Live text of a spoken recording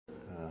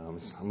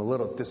I'm a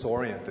little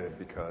disoriented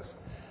because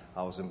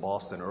I was in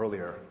Boston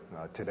earlier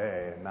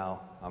today, and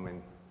now I'm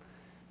in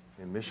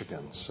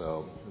Michigan.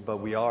 But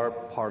we are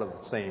part of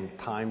the same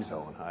time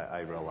zone. I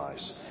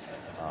realize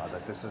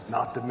that this is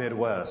not the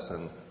Midwest,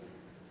 and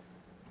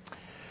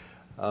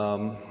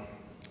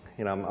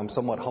I'm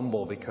somewhat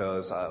humble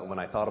because when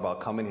I thought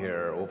about coming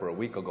here over a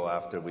week ago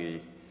after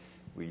we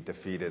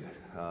defeated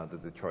the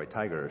Detroit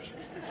Tigers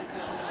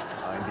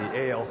in the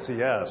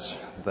ALCS,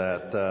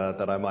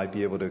 that I might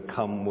be able to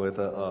come with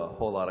a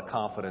whole lot of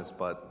confidence,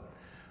 but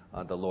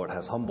the Lord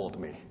has humbled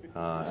me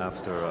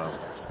after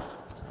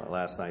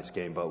last night's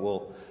game. But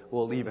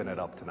we'll even it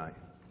up tonight.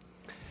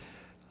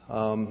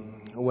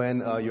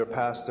 When your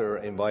pastor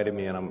invited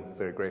me, and I'm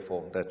very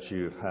grateful that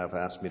you have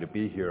asked me to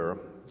be here,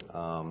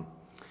 and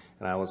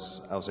I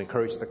was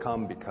encouraged to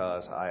come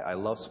because I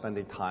love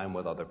spending time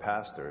with other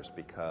pastors,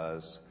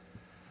 because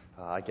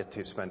I get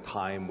to spend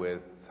time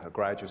with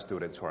graduate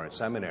students who are in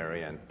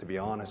seminary, and to be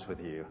honest with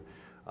you,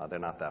 they're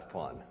not that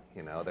fun.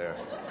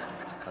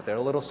 They're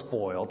a little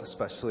spoiled,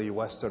 especially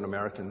Western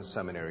American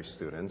seminary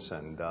students,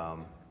 and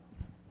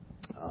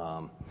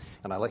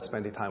I like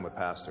spending time with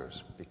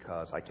pastors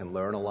because I can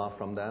learn a lot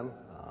from them,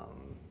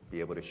 be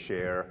able to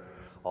share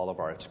all of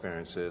our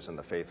experiences and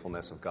the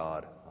faithfulness of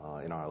God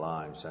in our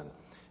lives,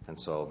 and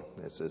so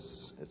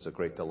it's a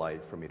great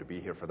delight for me to be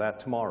here for that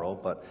tomorrow,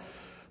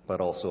 but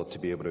also to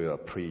be able to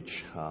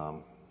preach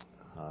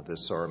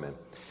this sermon.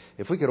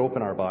 If we could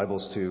open our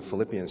Bibles to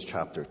Philippians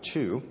chapter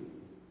 2.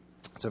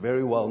 It's a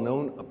very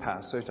well-known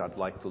passage. I'd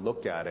like to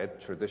look at it,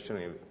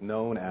 traditionally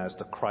known as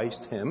the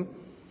Christ hymn.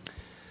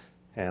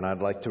 And I'd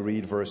like to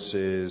read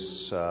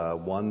verses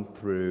 1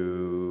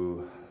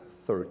 through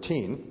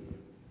 13.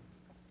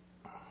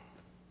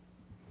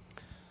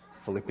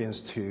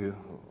 Philippians 2,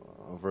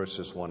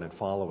 verses 1 and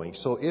following.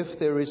 So if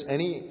there is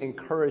any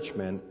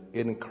encouragement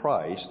in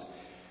Christ,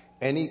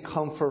 any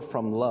comfort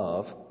from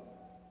love,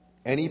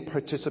 any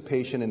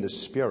participation in the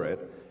Spirit,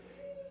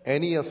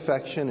 any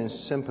affection and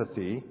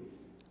sympathy,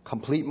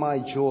 complete my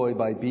joy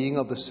by being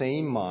of the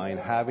same mind,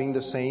 having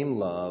the same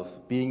love,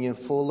 being in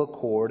full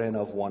accord and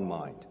of one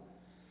mind.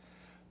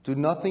 Do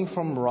nothing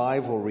from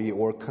rivalry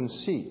or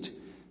conceit,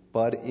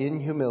 but in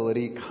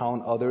humility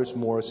count others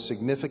more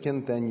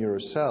significant than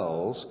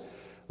yourselves.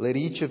 Let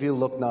each of you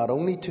look not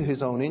only to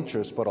his own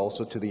interest, but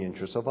also to the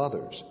interests of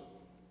others.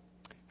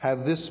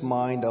 Have this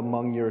mind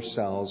among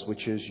yourselves,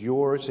 which is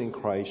yours in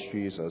Christ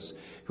Jesus,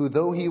 who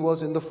though he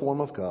was in the form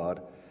of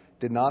God,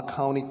 did not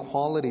count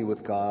equality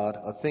with God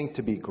a thing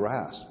to be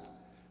grasped,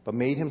 but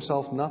made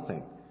himself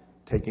nothing,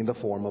 taking the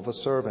form of a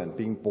servant,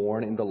 being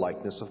born in the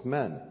likeness of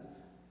men.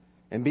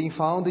 And being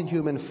found in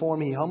human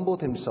form, he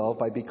humbled himself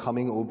by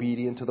becoming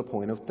obedient to the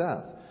point of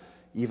death,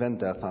 even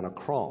death on a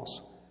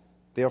cross.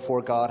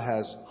 Therefore God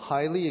has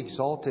highly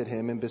exalted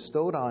him and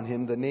bestowed on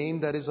him the name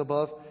that is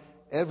above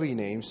every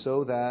name,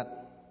 so that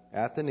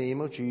at the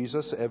name of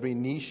Jesus every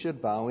knee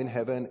should bow in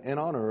heaven and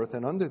on earth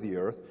and under the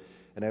earth,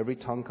 and every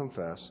tongue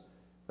confess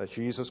that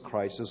Jesus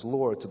Christ is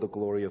Lord, to the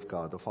glory of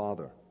God the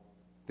Father.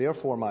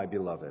 Therefore, my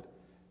beloved,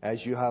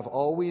 as you have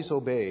always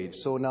obeyed,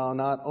 so now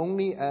not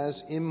only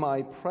as in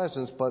my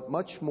presence, but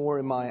much more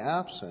in my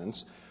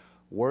absence,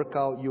 work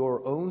out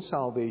your own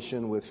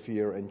salvation with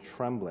fear and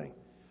trembling.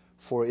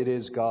 For it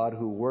is God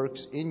who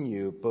works in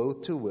you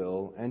both to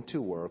will and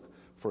to work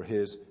for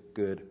his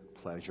good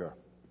pleasure.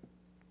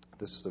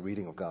 This is the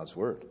reading of God's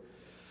Word.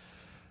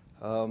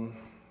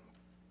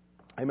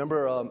 I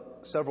remember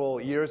several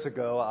years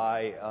ago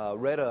I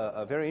read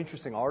a very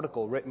interesting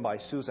article written by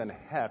Susan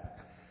Heck,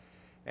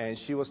 and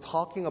she was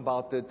talking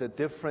about the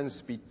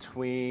difference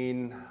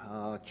between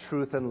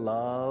truth and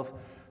love,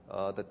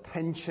 the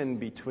tension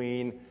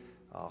between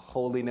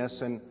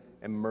holiness and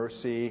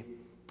mercy,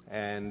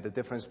 and the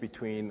difference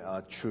between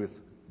truth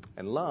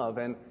and love.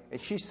 And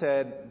she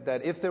said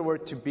that if there were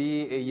to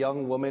be a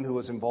young woman who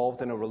was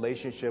involved in a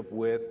relationship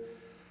with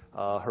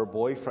her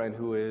boyfriend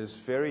who is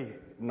very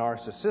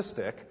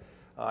narcissistic,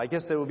 I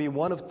guess there would be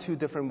one of two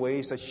different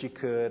ways that she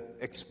could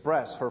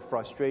express her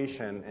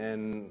frustration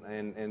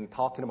in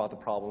talking about the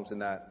problems in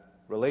that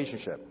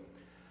relationship.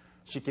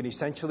 She can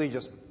essentially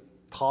just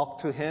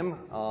talk to him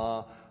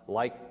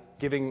like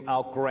giving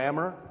out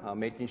grammar,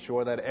 making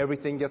sure that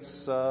everything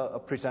gets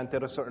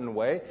presented a certain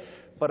way.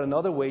 But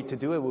another way to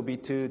do it would be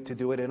to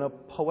do it in a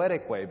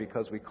poetic way,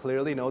 because we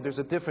clearly know there's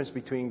a difference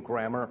between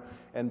grammar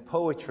and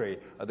poetry.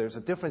 There's a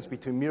difference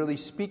between merely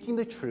speaking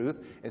the truth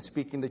and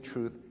speaking the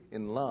truth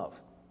in love.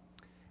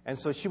 And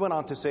so she went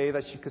on to say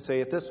that she could say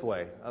it this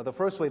way. The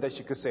first way that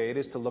she could say it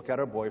is to look at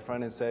her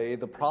boyfriend and say,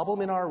 the problem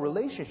in our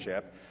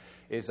relationship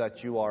is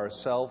that you are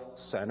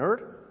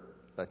self-centered,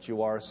 that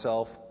you are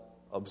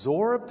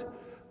self-absorbed,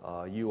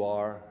 you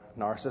are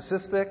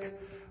narcissistic,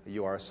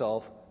 you are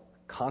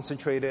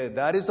self-concentrated.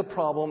 That is the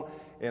problem,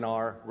 in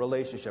our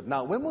relationship.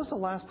 Now, when was the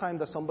last time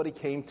that somebody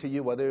came to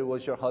you, whether it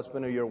was your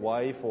husband or your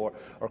wife or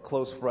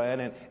close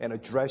friend, and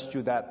addressed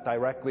you that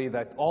directly,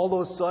 that all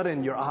of a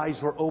sudden your eyes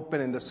were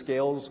open and the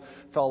scales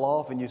fell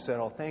off and you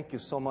said, oh, thank you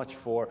so much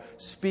for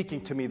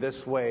speaking to me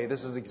this way.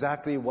 This is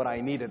exactly what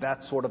I needed.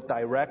 That sort of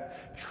direct,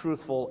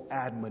 truthful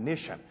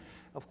admonition.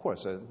 Of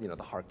course,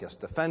 the heart gets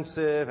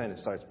defensive and it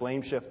starts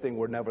blame shifting.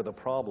 We're never the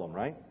problem,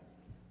 right?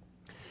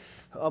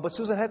 But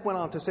Susan Heck went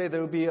on to say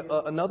there would be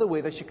another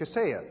way that she could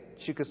say it.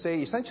 She could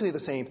say essentially the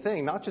same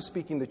thing, not just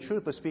speaking the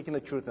truth, but speaking the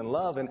truth in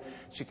love. And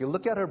she could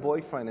look at her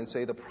boyfriend and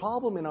say, the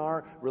problem in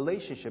our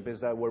relationship is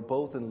that we're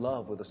both in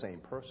love with the same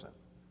person.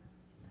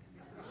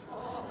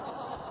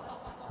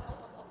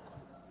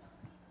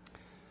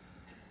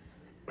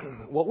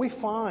 What we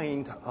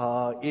find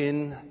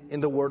in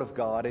the Word of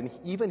God, and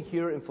even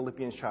here in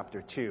Philippians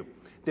chapter 2,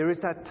 there is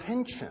that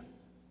tension.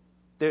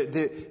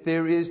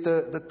 There is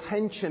the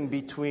tension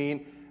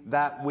between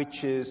that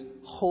which is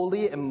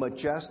holy and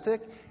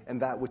majestic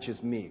and that which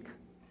is meek.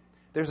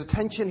 There's a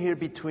tension here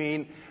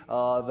between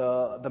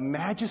the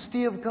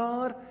majesty of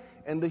God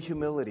and the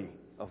humility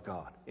of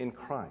God in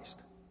Christ.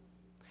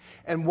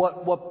 And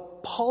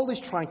what Paul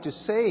is trying to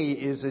say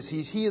is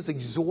he is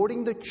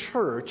exhorting the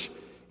church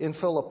in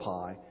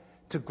Philippi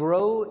to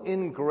grow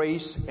in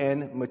grace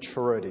and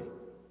maturity.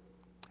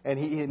 And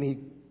he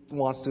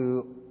wants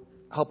to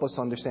help us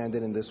understand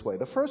it in this way.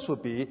 The first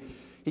would be,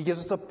 he gives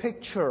us a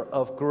picture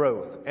of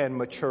growth and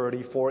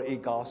maturity for a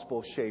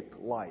gospel-shaped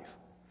life.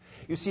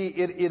 You see,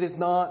 it is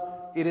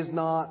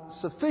not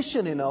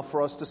sufficient enough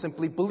for us to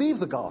simply believe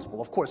the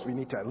gospel. Of course, we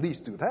need to at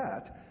least do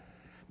that.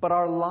 But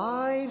our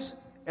lives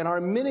and our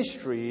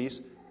ministries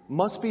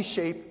must be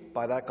shaped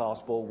by that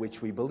gospel which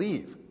we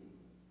believe.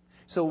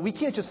 So we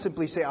can't just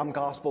simply say, I'm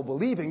gospel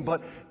believing,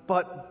 but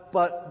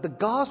the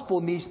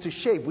gospel needs to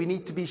shape. We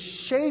need to be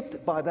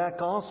shaped by that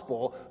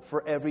gospel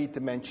for every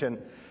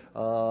dimension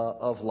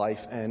of life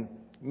and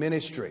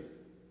ministry.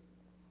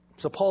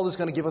 So Paul is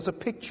going to give us a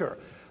picture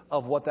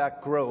of what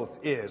that growth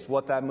is,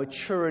 what that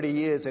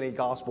maturity is in a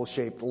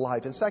gospel-shaped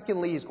life. And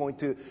secondly, he's going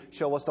to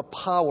show us the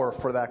power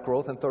for that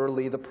growth. And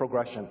thirdly, the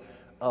progression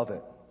of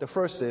it. The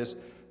first is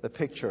the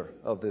picture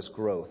of this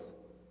growth.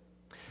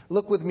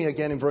 Look with me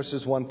again in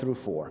verses 1 through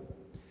 4.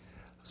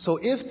 So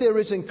if there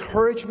is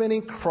encouragement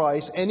in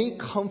Christ, any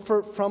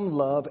comfort from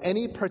love,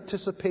 any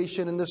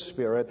participation in the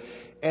Spirit,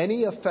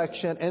 any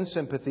affection and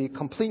sympathy,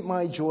 complete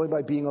my joy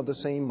by being of the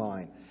same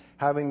mind,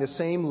 having the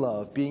same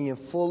love, being in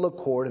full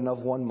accord and of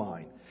one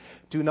mind.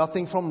 Do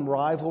nothing from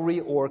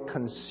rivalry or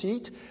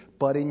conceit,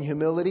 but in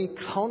humility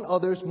count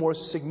others more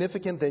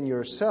significant than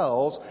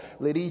yourselves.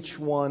 Let each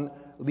one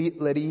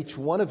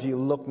of you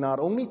look not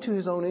only to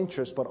his own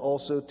interest, but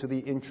also to the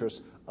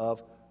interest of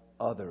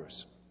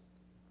others.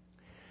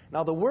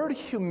 Now, the word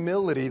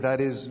humility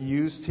that is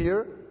used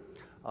here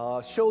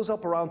shows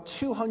up around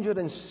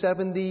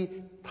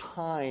 270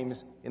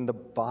 times in the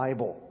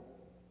Bible.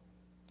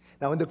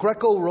 Now, in the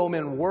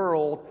Greco-Roman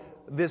world,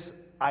 this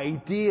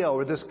idea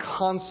or this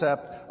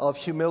concept of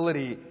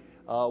humility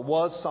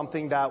was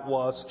something that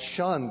was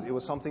shunned. It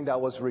was something that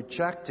was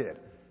rejected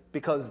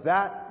because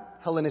that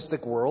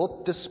Hellenistic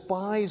world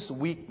despised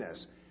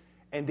weakness,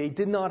 and they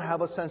did not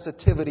have a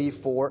sensitivity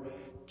for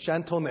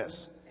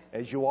gentleness.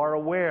 As you are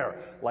aware,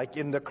 like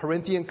in the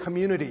Corinthian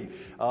community,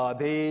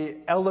 they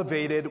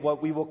elevated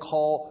what we will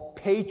call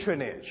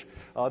patronage.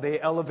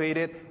 They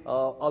elevated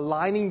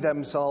aligning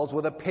themselves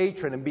with a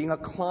patron and being a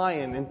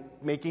client and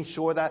making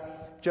sure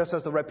that just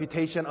as the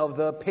reputation of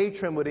the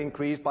patron would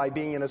increase by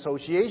being in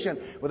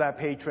association with that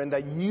patron,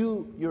 that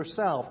you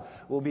yourself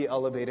will be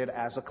elevated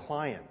as a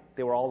client.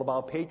 They were all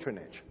about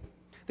patronage.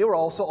 They were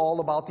also all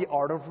about the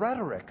art of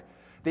rhetoric.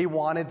 They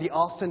wanted the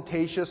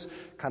ostentatious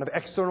kind of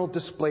external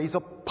displays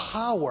of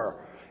power.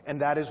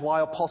 And that is why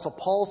Apostle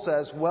Paul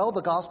says, well,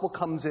 the gospel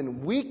comes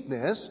in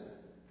weakness,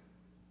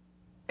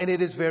 and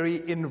it is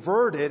very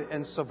inverted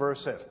and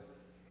subversive.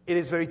 It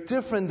is very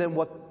different than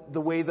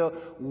the way the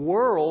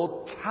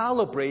world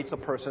calibrates a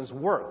person's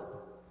worth.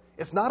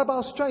 It's not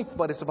about strength,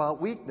 but it's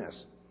about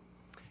weakness.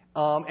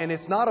 And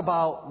it's not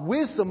about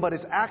wisdom, but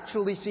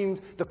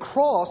the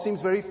cross seems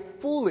very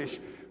foolish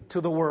to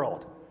the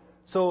world.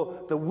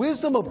 So the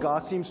wisdom of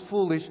God seems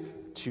foolish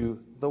to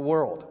the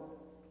world.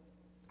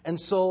 And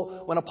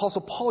so when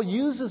Apostle Paul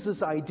uses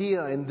this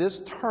idea in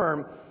this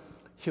term,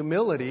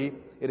 humility,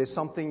 it is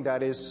something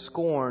that is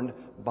scorned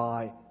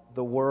by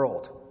the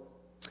world.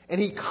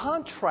 And he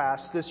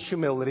contrasts this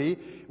humility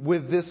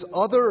with this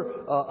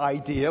other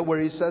idea where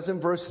he says in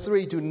verse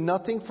 3, do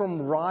nothing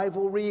from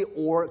rivalry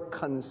or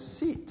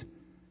conceit.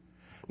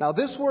 Now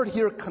this word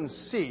here,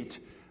 conceit,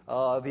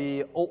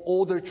 the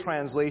older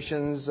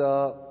translations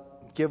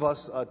give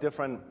us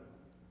different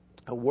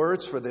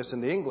words for this in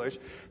the English.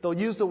 They'll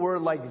use the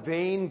word like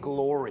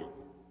vainglory,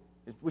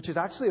 which is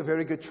actually a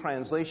very good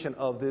translation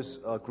of this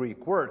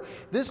Greek word.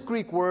 This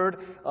Greek word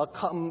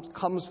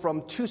comes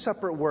from two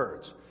separate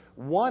words.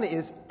 One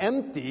is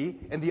empty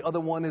and the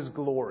other one is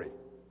glory,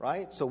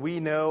 right? So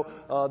we know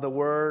the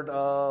word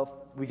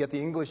we get the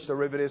English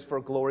derivatives for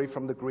glory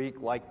from the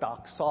Greek, like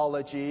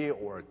doxology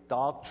or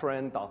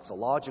doctrine,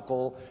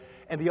 doxological.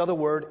 And the other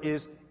word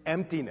is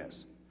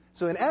emptiness.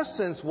 So in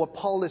essence, what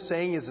Paul is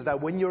saying is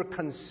that when you're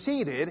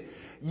conceited,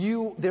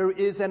 there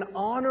is an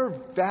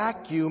honor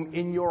vacuum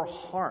in your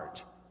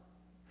heart.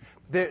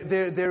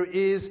 There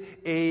is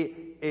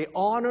a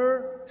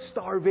honor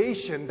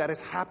starvation that is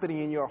happening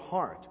in your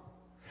heart.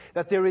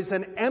 That there is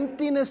an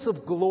emptiness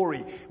of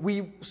glory.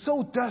 We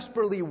so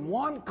desperately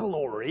want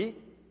glory,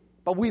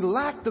 but we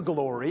lack the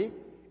glory.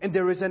 And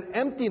there is an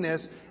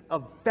emptiness,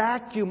 a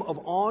vacuum of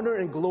honor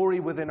and glory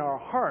within our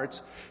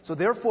hearts. So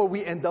therefore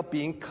we end up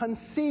being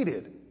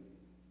conceited.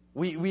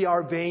 We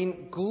are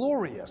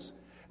vainglorious.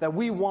 That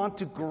we want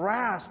to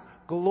grasp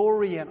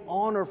glory and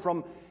honor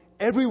from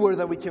everywhere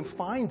that we can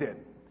find it.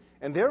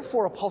 And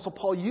therefore, Apostle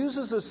Paul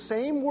uses the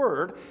same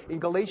word in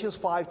Galatians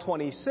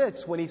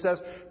 5:26 when he says,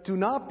 "Do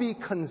not be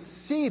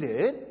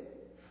conceited,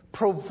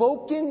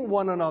 provoking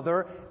one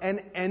another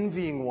and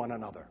envying one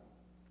another."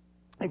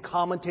 And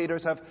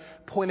commentators have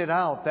pointed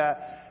out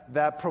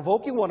that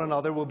provoking one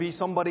another will be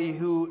somebody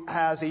who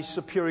has a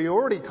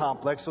superiority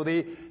complex, so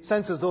they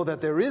sense as though that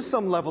there is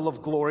some level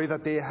of glory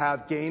that they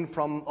have gained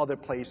from other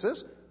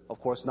places. Of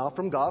course, not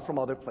from God, from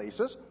other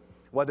places.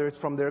 Whether it's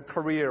from their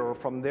career or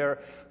from their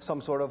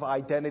some sort of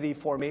identity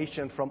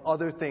formation from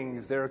other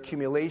things, their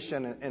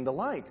accumulation and the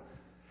like.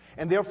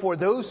 And therefore,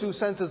 those who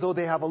sense as though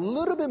they have a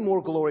little bit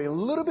more glory, a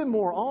little bit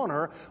more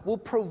honor, will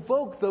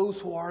provoke those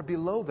who are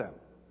below them.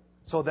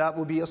 So that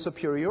will be a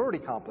superiority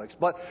complex.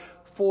 But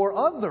for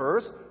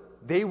others,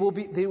 they will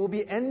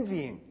be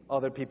envying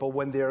other people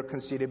when they're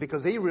conceited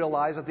because they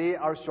realize that they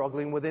are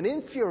struggling with an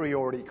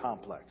inferiority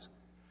complex.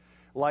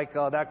 Like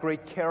that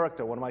great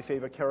character, one of my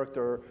favorite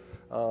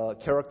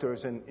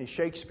characters in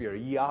Shakespeare,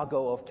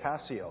 Iago of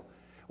Cassio,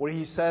 where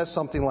he says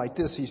something like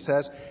this. He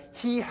says,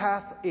 "He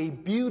hath a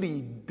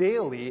beauty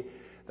daily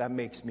that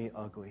makes me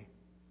ugly."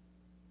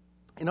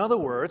 In other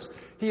words,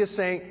 he is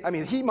saying,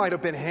 he might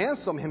have been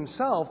handsome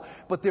himself,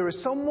 but there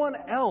is someone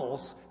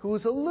else who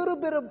is a little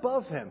bit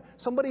above him.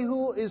 Somebody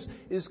who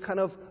is kind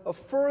of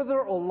further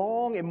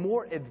along and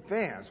more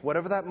advanced,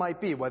 whatever that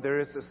might be, whether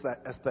it's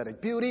aesthetic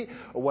beauty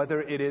or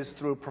whether it is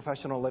through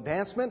professional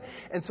advancement.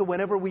 And so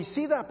whenever we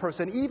see that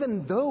person,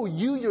 even though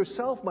you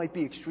yourself might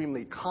be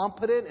extremely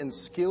competent and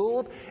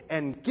skilled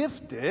and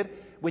gifted,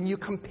 when you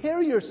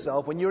compare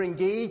yourself, when you're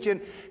engaged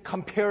in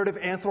comparative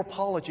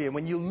anthropology, and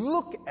when you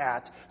look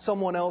at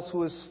someone else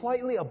who is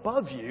slightly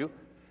above you,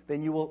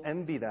 then you will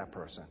envy that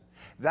person.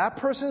 That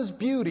person's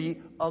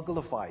beauty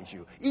uglifies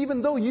you,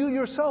 even though you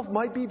yourself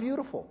might be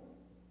beautiful.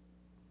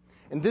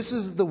 And this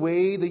is the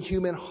way the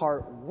human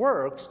heart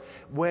works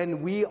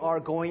when we are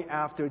going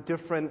after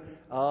different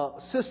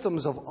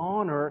systems of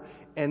honor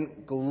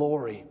and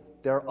glory.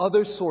 There are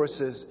other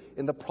sources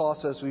in the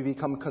process we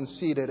become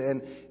conceited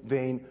and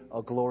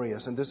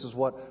vainglorious. And this is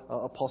what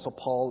Apostle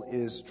Paul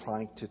is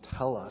trying to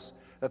tell us.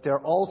 That there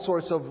are all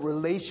sorts of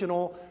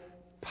relational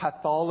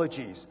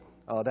pathologies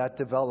that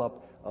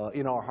develop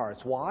in our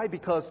hearts. Why?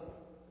 Because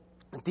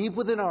deep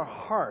within our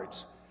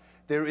hearts,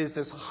 there is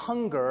this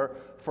hunger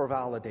for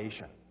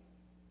validation.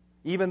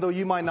 Even though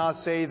you might not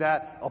say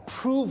that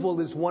approval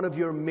is one of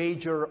your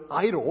major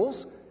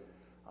idols,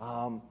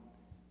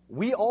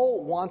 we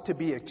all want to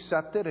be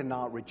accepted and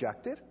not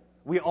rejected.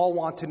 We all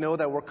want to know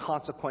that we're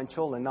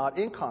consequential and not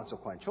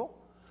inconsequential.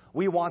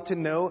 We want to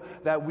know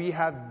that we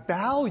have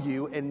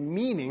value and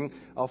meaning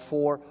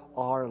for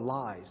our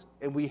lives.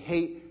 And we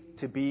hate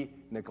to be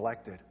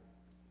neglected.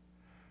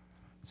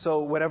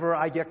 So whenever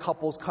I get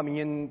couples coming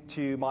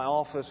into my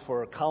office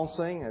for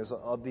counseling, as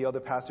the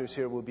other pastors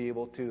here will be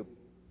able to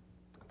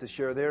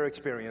share their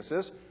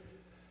experiences,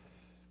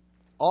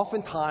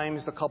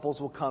 oftentimes the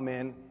couples will come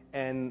in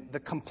and the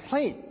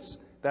complaints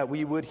that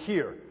we would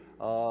hear,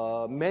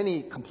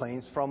 many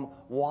complaints from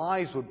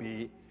wives would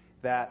be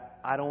that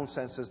I don't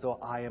sense as though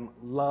I am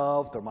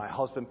loved, or my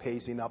husband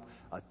pays enough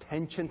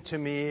attention to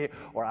me,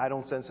 or I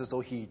don't sense as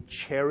though he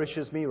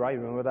cherishes me, right?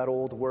 Remember that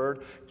old word,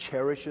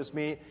 cherishes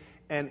me?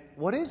 And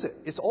what is it?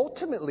 It's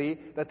ultimately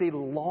that they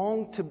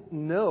long to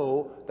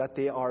know that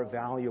they are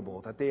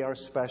valuable, that they are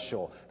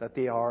special, that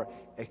they are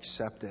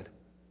accepted.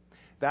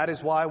 That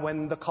is why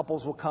when the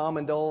couples will come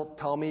and they'll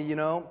tell me,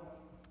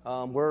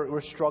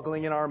 we're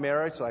struggling in our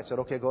marriage. So I said,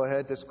 okay, go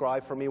ahead,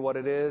 describe for me what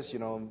it is.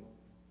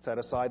 Set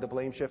aside the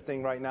blame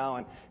shifting right now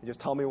and just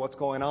tell me what's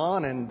going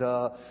on.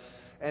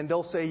 And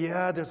they'll say,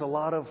 yeah, there's a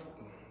lot of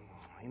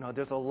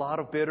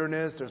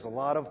bitterness. There's a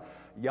lot of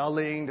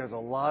yelling. There's a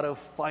lot of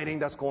fighting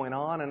that's going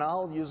on. And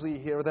I'll usually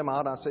hear them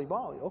out and I'll say,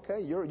 wow,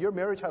 okay, your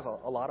marriage has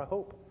a lot of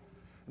hope.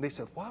 And they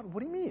said, what?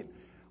 What do you mean?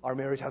 Our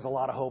marriage has a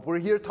lot of hope. We're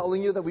here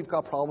telling you that we've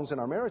got problems in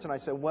our marriage. And I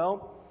said,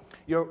 well,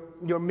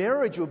 your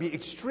marriage will be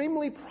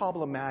extremely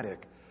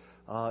problematic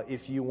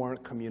if you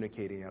weren't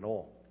communicating at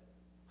all.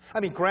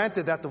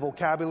 Granted that the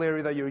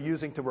vocabulary that you're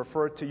using to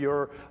refer to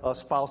your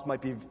spouse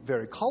might be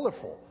very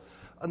colorful.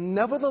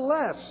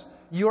 Nevertheless,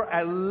 you're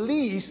at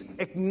least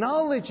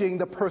acknowledging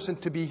the person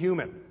to be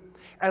human.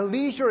 At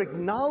least you're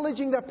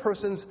acknowledging that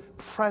person's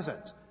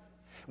presence.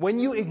 When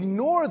you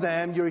ignore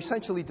them, you're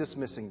essentially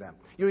dismissing them.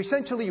 You're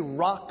essentially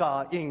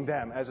raka-ing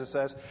them, as it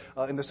says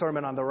in the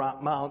Sermon on the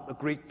Mount, a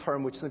Greek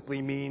term which simply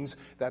means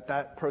that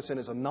that person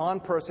is a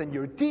non-person.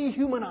 You're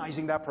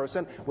dehumanizing that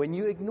person when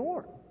you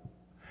ignore.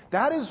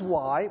 That is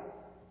why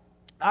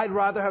I'd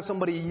rather have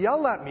somebody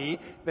yell at me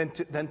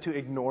than to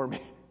ignore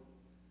me.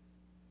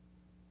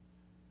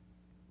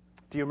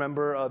 Do you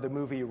remember the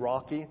movie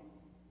Rocky?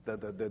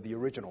 The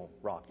original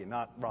Rocky,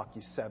 not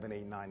Rocky 7,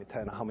 8, 9, and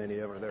 10, how many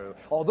ever there are.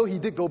 Although he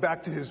did go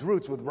back to his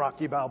roots with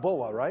Rocky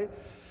Balboa, right?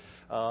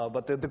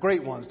 But the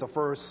great ones, the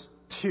first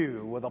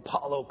two with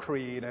Apollo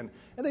Creed, and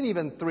then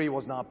even 3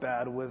 was not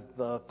bad with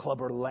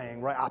Clubber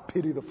Lang, right? I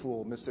pity the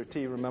fool, Mr.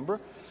 T,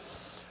 remember?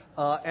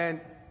 And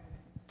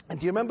do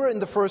you remember in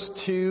the first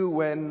 2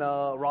 when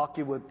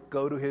Rocky would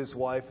go to his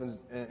wife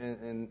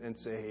and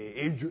say,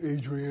 hey,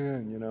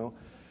 Adrienne, you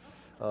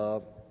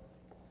know?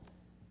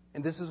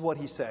 And this is what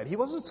he said. He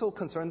wasn't so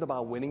concerned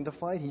about winning the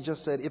fight. He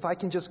just said, if I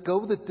can just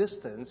go the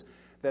distance,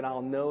 then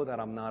I'll know that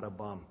I'm not a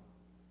bum.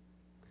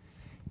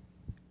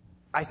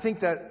 I think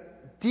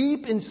that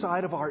deep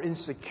inside of our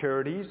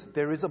insecurities,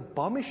 there is a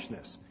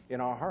bummishness in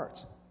our hearts.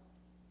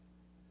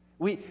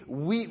 We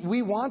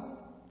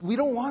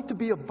don't want to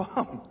be a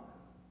bum.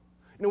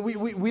 You know,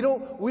 we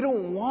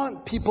don't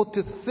want people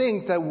to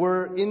think that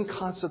we're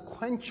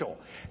inconsequential.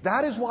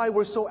 That is why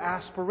we're so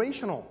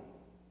aspirational.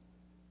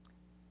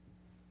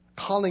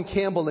 Colin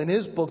Campbell, in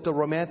his book, The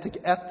Romantic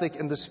Ethic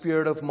and the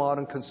Spirit of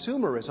Modern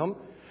Consumerism,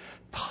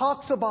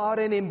 talks about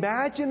an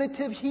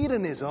imaginative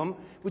hedonism,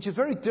 which is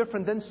very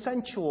different than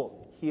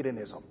sensual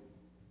hedonism.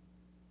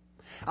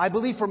 I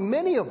believe for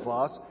many of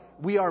us,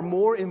 we are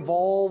more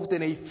involved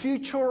in a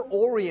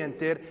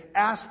future-oriented,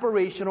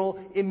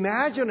 aspirational,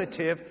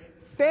 imaginative,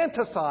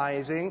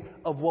 fantasizing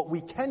of what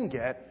we can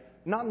get,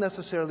 not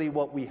necessarily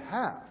what we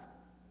have.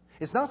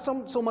 It's not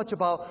so much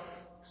about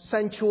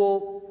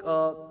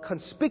sensual,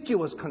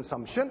 conspicuous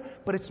consumption,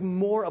 but it's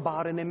more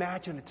about an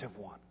imaginative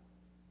one.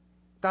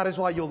 That is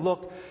why you'll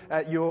look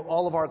at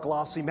all of our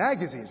glossy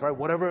magazines, right?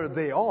 Whatever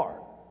they are,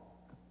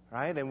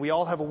 right? And we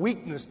all have a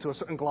weakness to a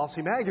certain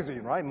glossy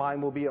magazine, right?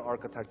 Mine will be an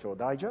Architectural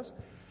Digest.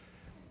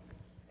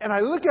 And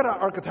I look at an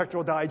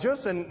Architectural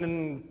Digest,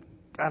 and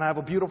I have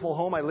a beautiful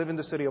home. I live in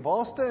the city of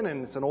Austin,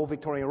 and it's an old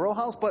Victorian row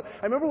house. But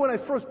I remember when I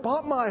first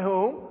bought my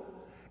home,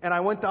 and I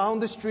went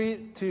down the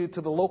street to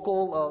the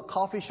local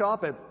coffee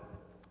shop and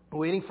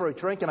waiting for a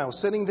drink, and I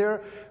was sitting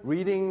there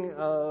reading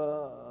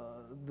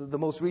the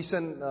most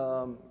recent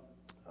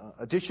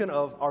edition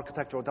of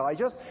Architectural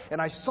Digest, and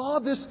I saw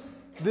this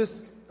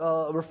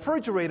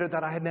refrigerator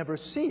that I had never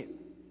seen.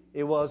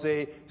 It was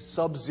a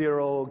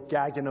Sub-Zero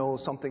Gaggenau,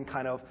 something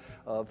kind of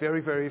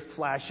very, very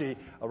flashy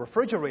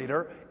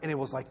refrigerator, and it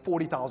was like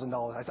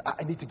 $40,000. I said,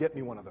 I need to get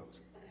me one of those.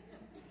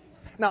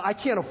 Now, I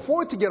can't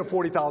afford to get a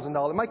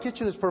 $40,000. My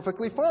kitchen is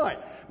perfectly fine.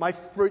 My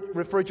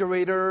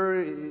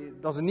refrigerator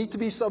doesn't need to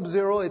be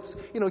Sub-Zero. It's,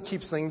 it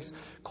keeps things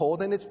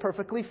cold, and it's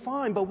perfectly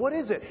fine. But what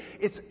is it?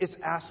 It's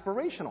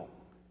aspirational.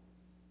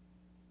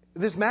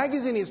 This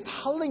magazine is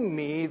telling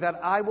me that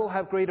I will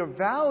have greater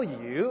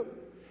value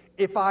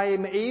if I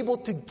am able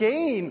to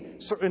gain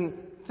certain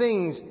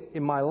things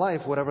in my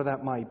life, whatever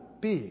that might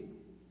be.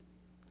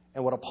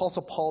 And what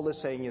Apostle Paul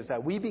is saying is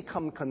that we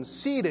become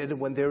conceited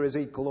when there is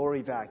a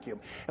glory vacuum.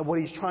 And what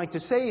he's trying to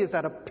say is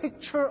that a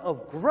picture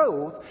of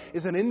growth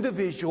is an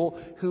individual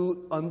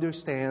who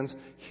understands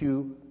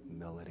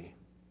humility.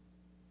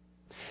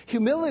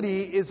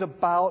 Humility is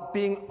about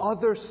being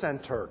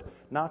other-centered,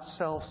 not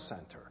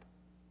self-centered.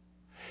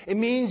 It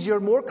means you're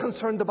more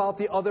concerned about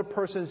the other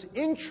person's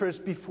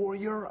interest before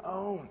your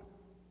own.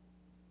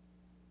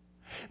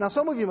 Now,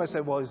 some of you might say,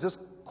 well, is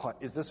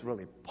this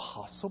really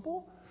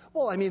possible?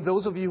 Well, I mean,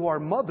 those of you who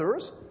are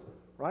mothers,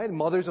 right,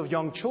 mothers of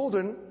young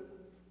children,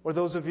 or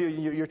those of you,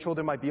 your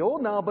children might be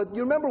old now, but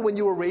you remember when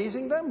you were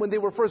raising them, when they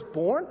were first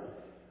born?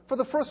 For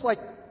the first,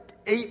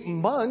 8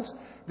 months,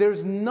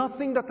 there's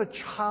nothing that the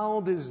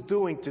child is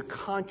doing to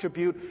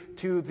contribute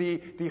to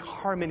the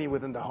harmony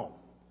within the home,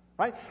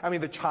 right? I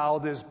mean, the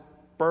child is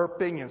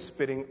burping and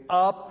spitting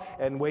up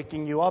and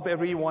waking you up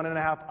every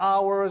 1.5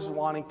 hours,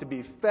 wanting to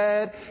be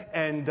fed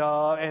and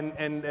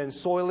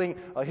soiling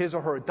his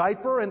or her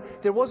diaper. And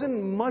there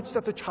wasn't much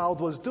that the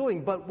child was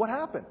doing. But what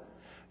happened?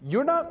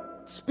 You're not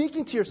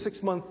speaking to your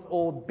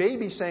 6-month-old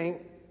baby saying,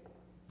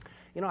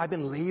 I've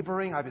been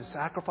laboring, I've been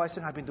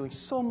sacrificing, I've been doing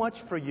so much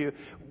for you.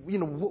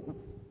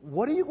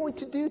 What are you going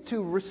to do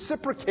to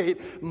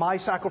reciprocate my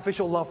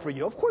sacrificial love for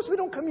you? Of course, we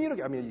don't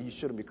communicate. I mean, you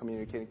shouldn't be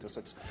communicating to a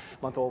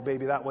 6-month-old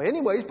baby that way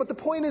anyways. But the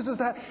point is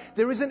that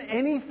there isn't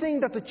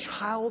anything that the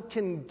child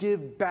can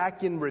give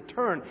back in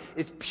return.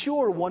 It's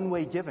pure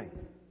one-way giving.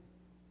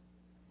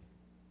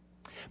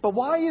 But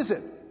why is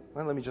it?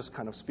 Well, let me just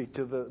kind of speak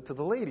to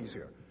the ladies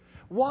here.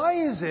 Why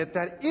is it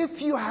that if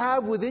you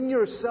have within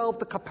yourself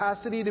the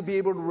capacity to be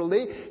able to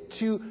relate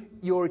to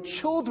your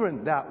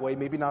children that way,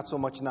 maybe not so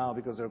much now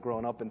because they're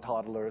grown up and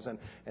toddlers and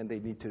they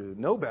need to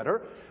know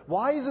better,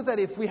 why is it that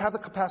if we have the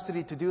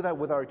capacity to do that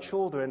with our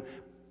children,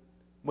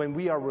 when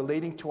we are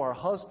relating to our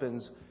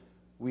husbands,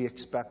 we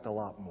expect a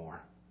lot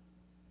more?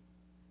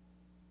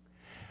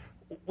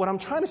 what I'm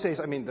trying to say is,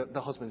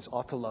 the husbands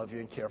ought to love you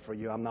and care for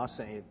you. I'm not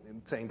saying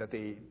that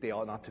they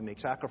ought not to make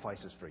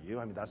sacrifices for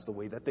you. That's the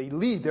way that they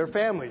lead their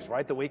families,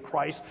 right? The way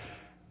Christ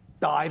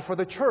died for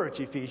the church.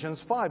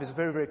 Ephesians 5 is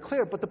very, very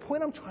clear. But the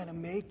point I'm trying to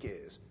make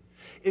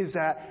is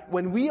that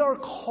when we are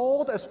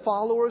called as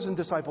followers and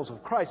disciples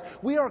of Christ,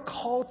 we are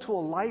called to a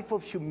life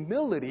of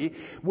humility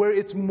where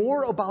it's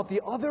more about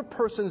the other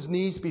person's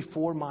needs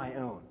before my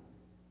own.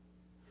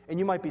 And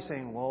you might be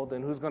saying, well,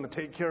 then who's going to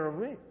take care of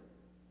me?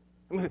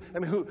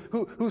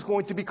 Who's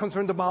going to be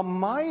concerned about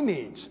my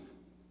needs?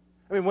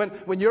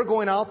 When you're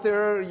going out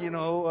there,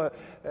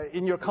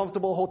 in your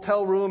comfortable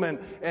hotel room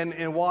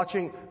and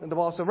watching the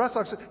Boston Red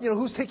Sox,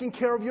 who's taking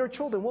care of your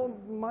children? Well,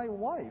 my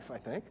wife, I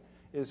think,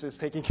 is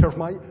taking care of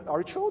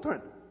our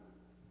children.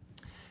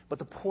 But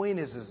the point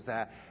is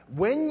that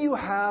when you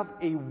have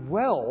a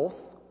wealth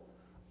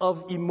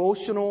of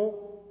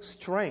emotional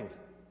strength,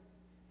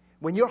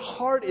 when your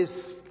heart is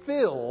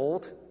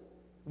filled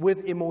with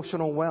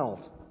emotional wealth,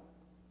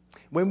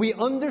 when we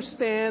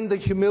understand the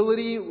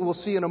humility we'll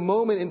see in a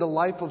moment in the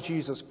life of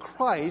Jesus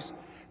Christ,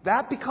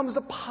 that becomes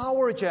the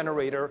power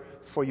generator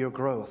for your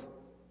growth.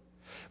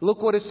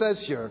 Look what it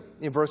says here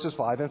in verses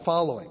 5 and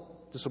following.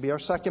 This will be our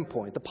second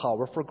point, the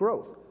power for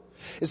growth.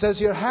 It says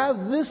here, have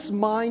this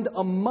mind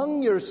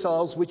among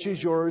yourselves, which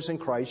is yours in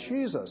Christ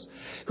Jesus,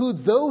 who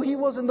though he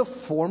was in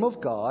the form of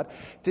God,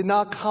 did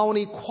not count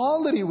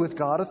equality with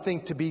God a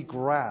thing to be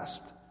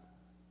grasped,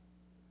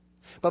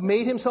 but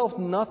made himself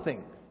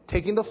nothing,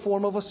 taking the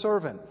form of a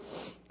servant,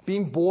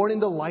 being born in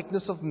the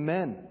likeness of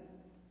men,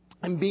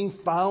 and being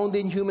found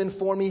in human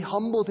form, he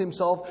humbled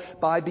himself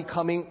by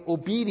becoming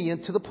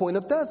obedient to the point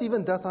of death,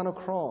 even death on a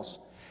cross.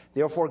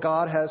 Therefore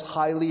God has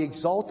highly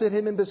exalted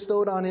him and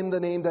bestowed on him the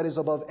name that is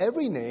above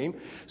every name,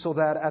 so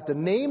that at the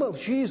name of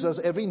Jesus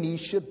every knee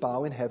should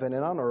bow in heaven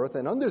and on earth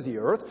and under the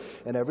earth,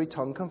 and every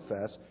tongue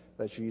confess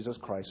that Jesus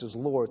Christ is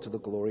Lord, to the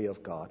glory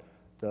of God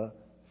the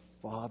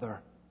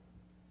Father.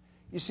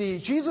 You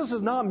see, Jesus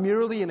is not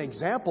merely an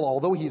example,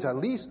 although he's at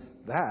least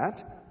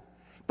that,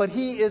 but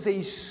he is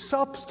a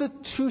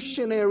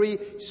substitutionary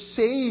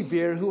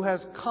Savior who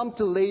has come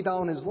to lay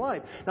down his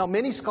life. Now,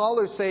 many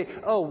scholars say,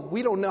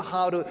 we don't know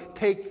how to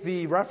take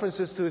the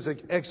references to his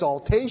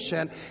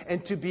exaltation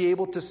and to be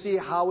able to see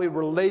how it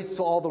relates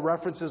to all the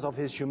references of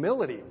his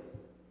humility.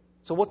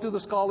 So what do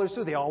the scholars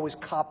do? They always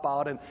cop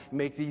out and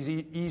make these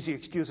easy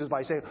excuses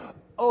by saying,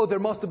 there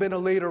must have been a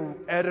later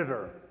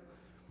editor.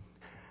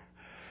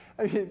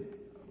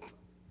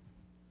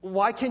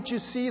 Why can't you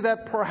see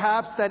that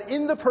perhaps that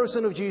in the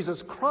person of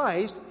Jesus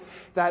Christ,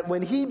 that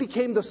when he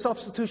became the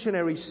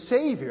substitutionary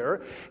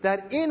Savior,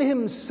 that in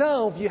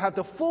himself you have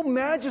the full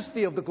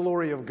majesty of the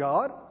glory of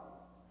God,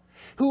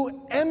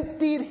 who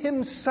emptied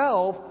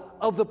himself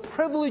of the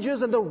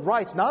privileges and the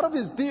rights, not of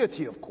his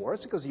deity, of course,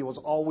 because he was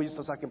always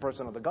the second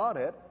person of the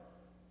Godhead,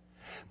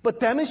 but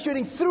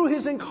demonstrating through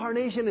his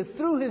incarnation and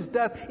through his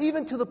death,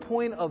 even to the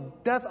point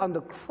of death on the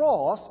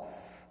cross,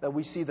 that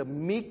we see the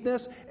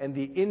meekness and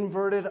the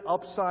inverted,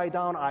 upside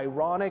down,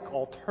 ironic,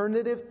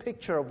 alternative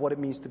picture of what it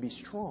means to be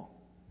strong.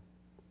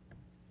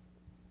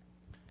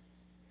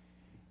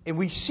 And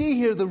we see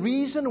here the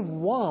reason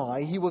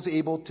why he was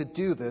able to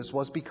do this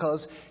was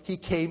because he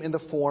came in the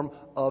form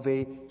of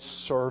a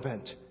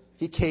servant.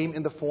 He came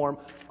in the form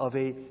of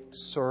a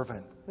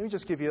servant. Let me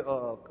just give you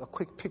a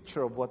quick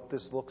picture of what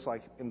this looks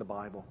like in the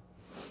Bible.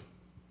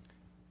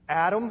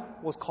 Adam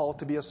was called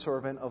to be a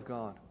servant of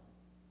God.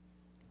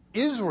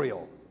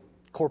 Israel,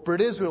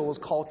 corporate Israel, was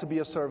called to be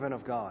a servant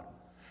of God.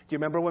 Do you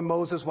remember when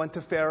Moses went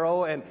to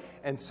Pharaoh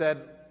and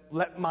said,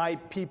 let my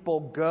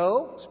people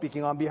go,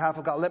 speaking on behalf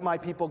of God, let my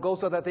people go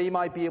so that they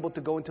might be able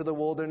to go into the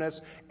wilderness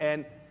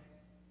and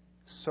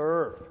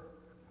serve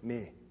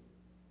me.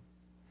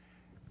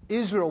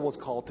 Israel was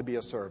called to be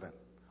a servant.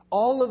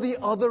 All of the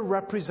other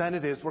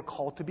representatives were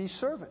called to be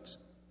servants.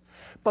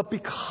 But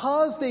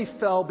because they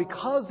fell,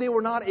 because they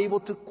were not able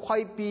to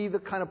quite be the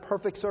kind of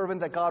perfect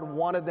servant that God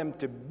wanted them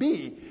to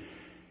be,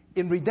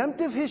 in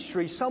redemptive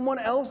history, someone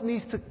else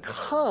needs to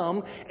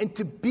come and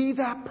to be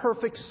that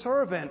perfect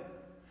servant.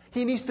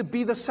 He needs to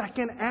be the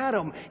second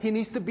Adam. He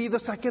needs to be the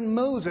second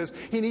Moses.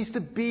 He needs to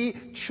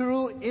be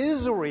true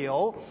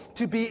Israel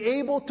to be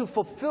able to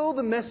fulfill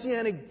the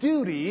messianic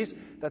duties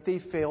that they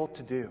failed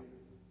to do.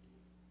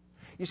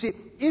 You see,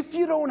 if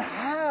you don't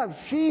have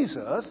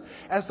Jesus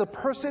as the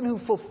person who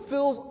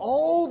fulfills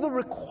all the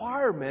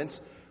requirements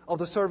of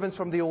the servants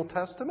from the Old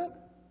Testament,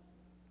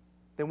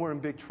 then we're in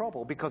big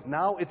trouble, because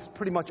now it's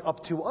pretty much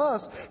up to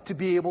us to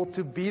be able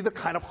to be the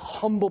kind of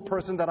humble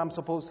person that I'm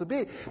supposed to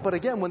be. But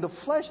again, when the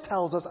flesh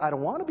tells us I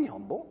don't want to be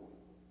humble,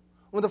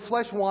 when the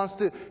flesh wants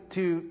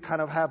to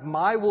kind of have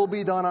my will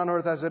be done on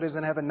earth as it is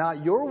in heaven,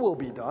 not your will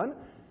be done,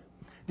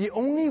 the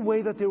only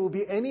way that there will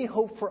be any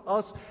hope for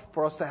us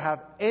to have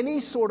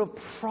any sort of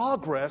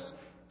progress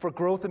for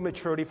growth and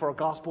maturity for a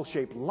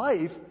gospel-shaped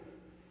life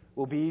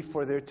will be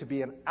for there to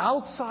be an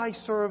outside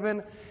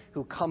servant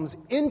who comes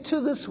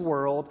into this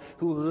world,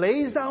 who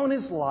lays down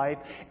his life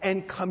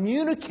and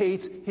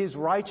communicates his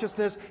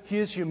righteousness,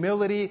 his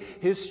humility,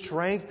 his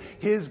strength,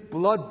 his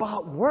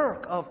blood-bought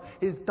work of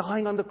his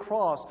dying on the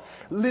cross,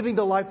 living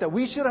the life that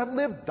we should have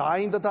lived,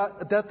 dying the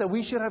death that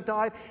we should have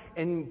died,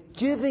 and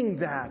giving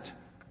that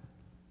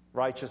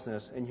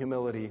righteousness and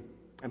humility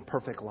and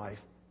perfect life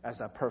as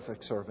that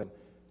perfect servant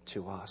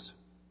to us.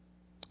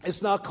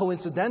 It's not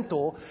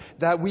coincidental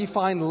that we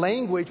find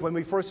language when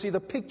we first see the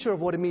picture of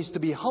what it means to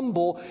be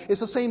humble. It's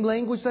the same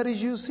language that is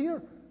used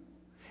here.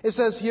 It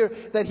says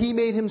here that he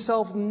made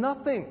himself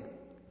nothing.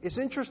 It's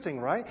interesting,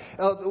 right?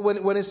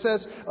 When it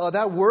says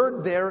that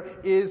word there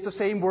is the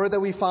same word that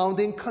we found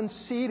in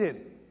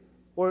conceited,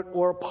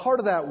 or part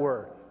of that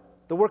word.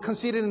 The word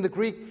conceited in the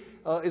Greek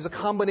is a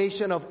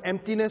combination of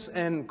emptiness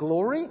and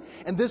glory.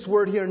 And this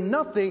word here,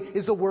 nothing,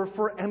 is the word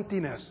for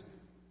emptiness.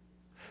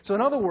 So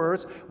in other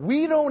words,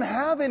 we don't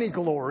have any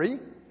glory,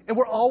 and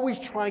we're always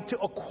trying to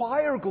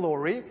acquire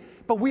glory,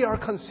 but we are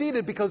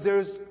conceited because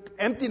there's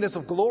emptiness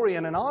of glory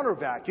and an honor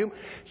vacuum.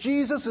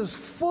 Jesus is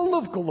full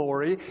of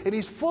glory, and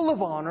he's full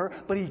of honor,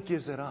 but he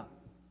gives it up.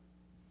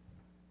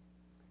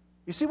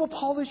 You see what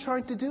Paul is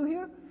trying to do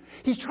here?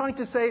 He's trying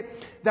to say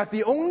that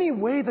the only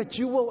way that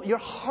your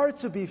heart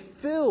to be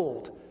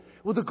filled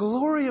with the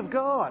glory of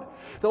God,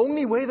 the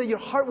only way that your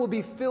heart will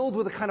be filled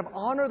with the kind of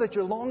honor that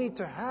you're longing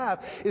to have,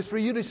 is for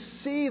you to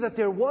see that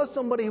there was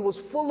somebody who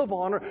was full of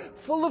honor,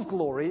 full of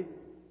glory,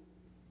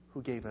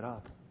 who gave it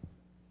up.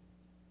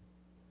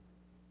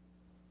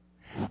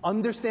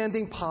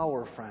 Understanding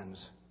power,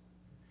 friends,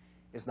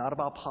 is not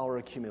about power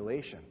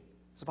accumulation.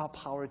 It's about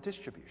power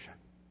distribution.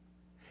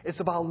 It's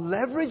about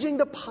leveraging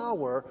the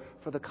power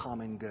for the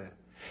common good.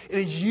 It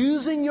is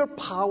using your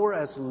power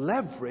as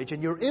leverage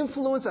and your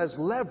influence as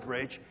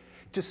leverage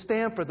to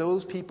stand for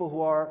those people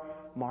who are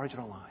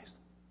marginalized.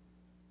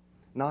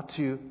 Not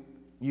to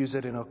use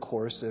it in a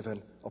coercive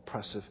and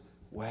oppressive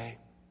way.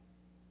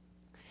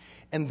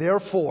 And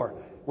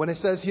therefore, when it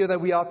says here that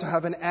we ought to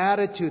have an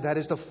attitude that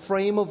is the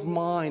frame of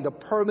mind, a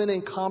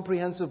permanent,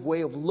 comprehensive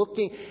way of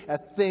looking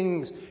at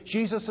things,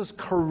 Jesus'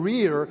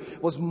 career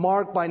was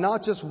marked by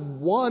not just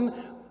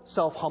one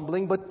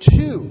self-humbling, but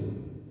two.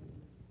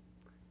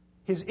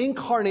 His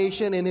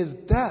incarnation and his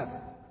death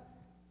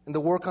and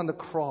the work on the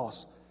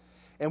cross.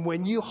 And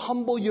when you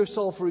humble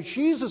yourself for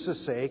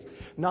Jesus' sake,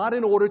 not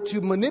in order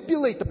to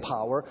manipulate the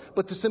power,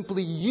 but to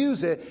simply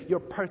use it, you're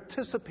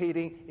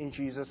participating in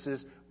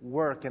Jesus'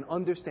 work and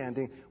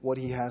understanding what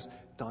he has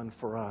done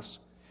for us.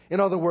 In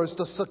other words,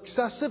 the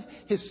successive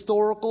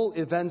historical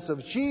events of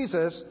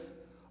Jesus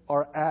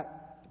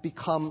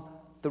become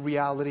the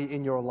reality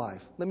in your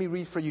life. Let me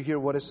read for you here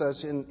what it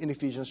says in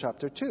Ephesians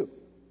chapter 2.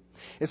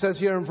 It says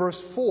here in verse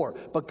 4,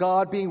 "But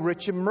God, being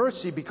rich in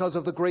mercy, because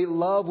of the great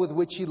love with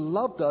which he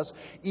loved us,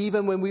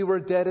 even when we were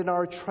dead in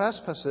our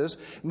trespasses,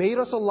 made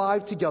us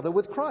alive together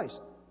with Christ.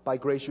 By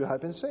grace you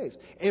have been saved.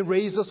 And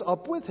raised us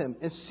up with him,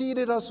 and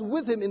seated us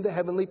with him in the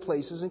heavenly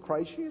places in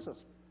Christ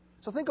Jesus."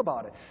 So think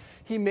about it.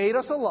 He made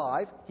us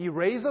alive, he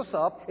raised us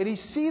up, and he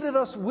seated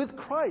us with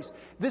Christ.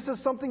 This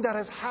is something that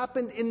has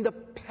happened in the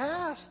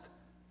past.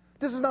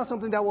 This is not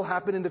something that will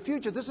happen in the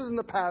future. This is in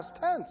the past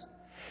tense.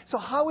 So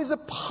how is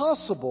it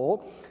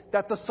possible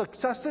that the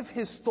successive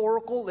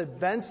historical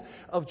events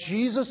of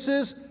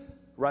Jesus'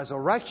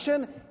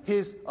 resurrection,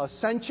 his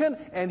ascension,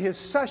 and his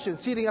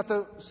sitting at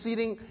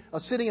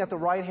the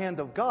right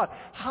hand of God,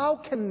 how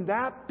can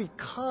that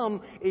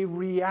become a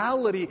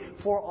reality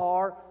for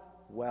our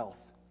wealth?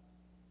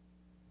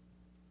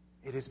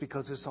 It is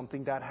because it's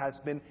something that has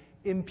been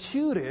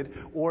imputed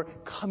or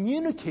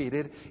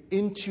communicated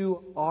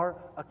into our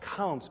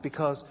accounts,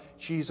 because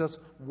Jesus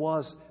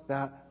was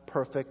that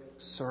perfect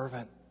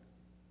servant.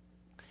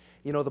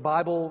 You know, the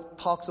Bible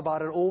talks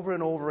about it over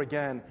and over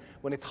again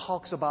when it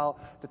talks about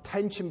the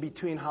tension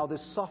between how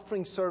this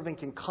suffering servant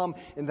can come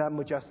in that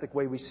majestic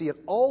way. We see it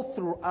all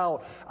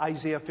throughout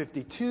Isaiah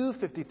 52,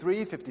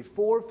 53,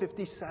 54,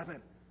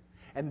 57.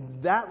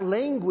 And that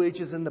language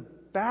is in the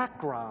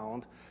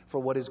background for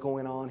what is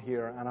going on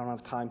here. I don't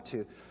have time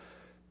to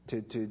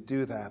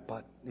do that,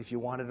 but if you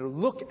wanted to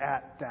look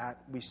at that,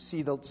 we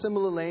see the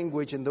similar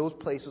language in those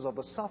places of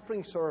the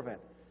suffering servant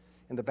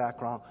in the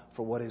background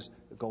for what is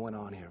going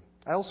on here.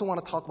 I also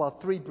want to talk about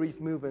three brief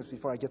movements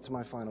before I get to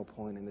my final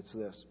point, and it's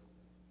this.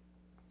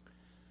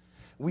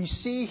 We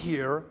see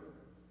here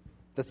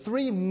the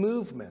three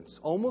movements,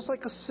 almost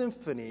like a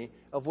symphony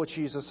of what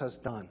Jesus has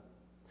done.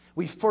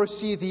 We first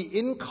see the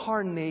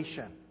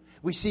incarnation.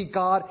 We see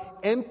God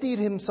emptied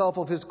himself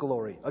of his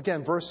glory.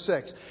 Again, verse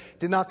 6.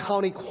 Did not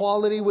count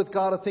equality with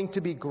God a thing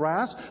to be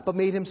grasped, but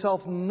made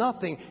himself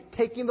nothing,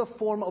 taking the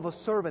form of a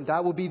servant.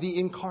 That would be the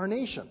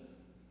incarnation.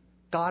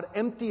 God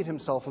emptied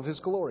himself of his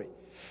glory.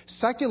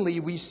 Secondly,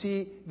 we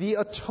see the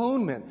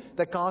atonement,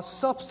 that God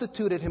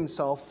substituted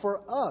himself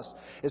for us.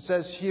 It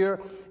says here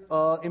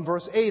in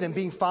verse 8, "And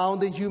being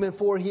found in human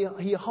form,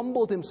 he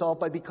humbled himself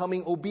by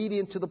becoming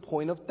obedient to the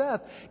point of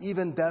death,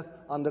 even death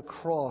on the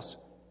cross."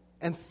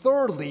 And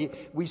thirdly,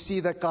 we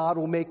see that God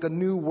will make a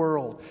new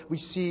world. We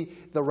see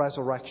the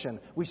resurrection.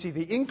 We see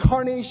the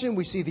incarnation.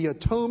 We see the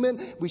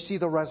atonement. We see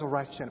the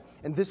resurrection.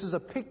 And this is a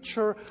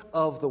picture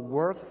of the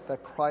work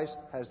that Christ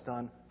has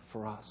done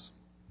for us.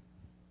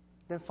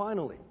 Then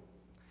finally,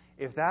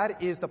 if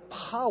that is the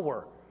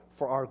power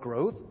for our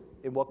growth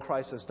in what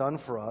Christ has done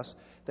for us,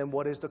 then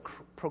what is the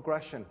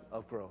progression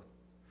of growth?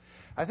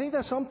 I think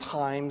that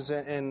sometimes,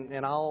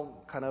 and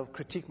I'll kind of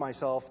critique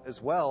myself as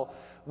well,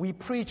 we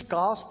preach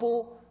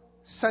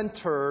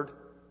gospel-centered,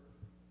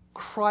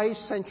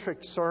 Christ-centric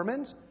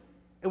sermons,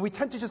 and we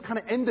tend to just kind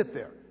of end it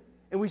there.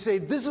 And we say,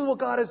 this is what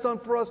God has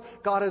done for us.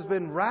 God has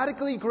been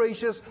radically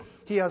gracious.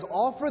 He has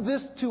offered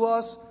this to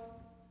us,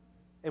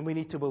 and we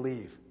need to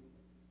believe.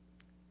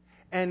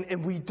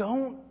 And we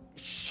don't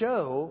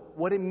show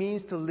what it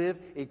means to live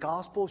a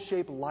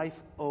gospel-shaped life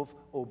of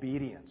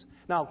obedience.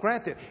 Now,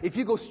 granted, if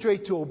you go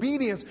straight to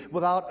obedience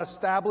without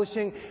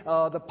establishing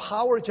the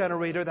power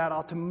generator that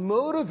ought to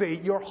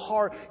motivate your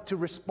heart to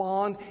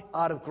respond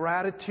out of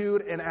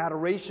gratitude and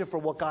adoration for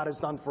what God has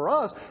done for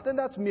us, then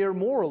that's mere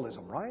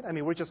moralism, right? I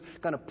mean, we're just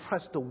going to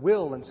press the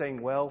will and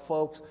saying, well,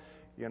 folks,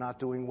 you're not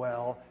doing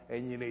well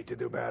and you need to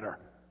do better.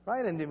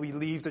 Right? And then we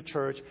leave the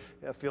church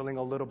feeling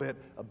a little bit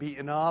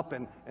beaten up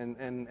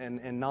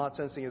and not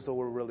sensing as though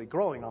we're really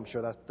growing. I'm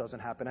sure that doesn't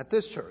happen at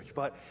this church.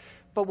 But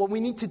what we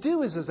need to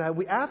do is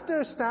that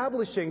after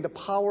establishing the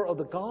power of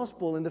the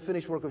gospel in the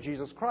finished work of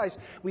Jesus Christ,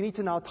 we need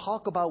to now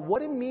talk about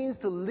what it means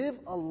to live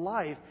a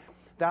life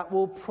that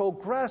will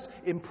progress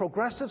in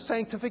progressive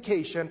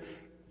sanctification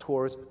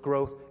towards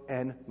growth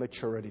and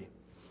maturity.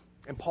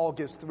 And Paul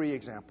gives 3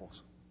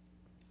 examples.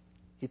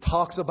 He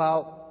talks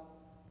about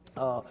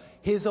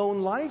his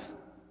own life.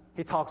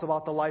 He talks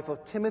about the life of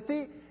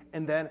Timothy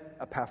and then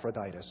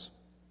Epaphroditus.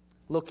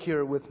 Look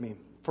here with me.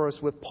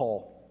 First with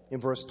Paul in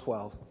verse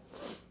 12.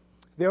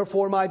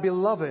 Therefore, my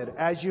beloved,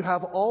 as you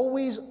have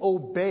always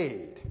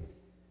obeyed,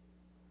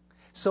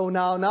 so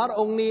now not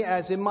only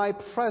as in my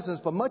presence,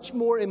 but much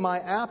more in my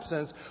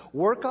absence,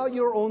 work out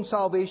your own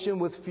salvation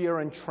with fear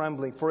and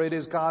trembling. For it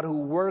is God who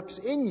works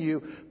in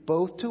you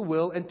both to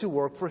will and to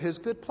work for His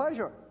good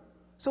pleasure.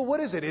 So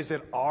what is it? Is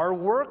it our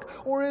work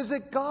or is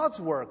it God's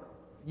work?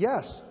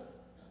 Yes.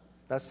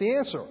 That's the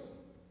answer.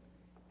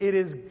 It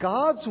is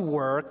God's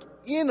work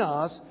in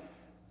us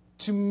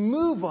to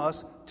move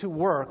us to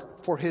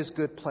work for His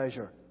good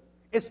pleasure.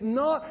 It's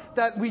not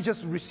that we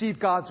just receive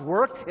God's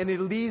work and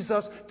it leads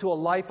us to a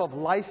life of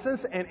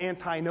license and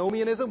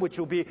antinomianism, which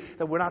will be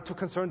that we're not too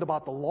concerned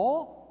about the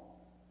law.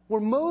 We're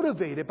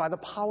motivated by the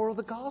power of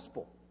the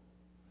gospel.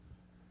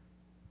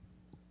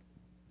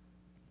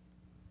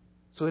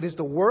 So it is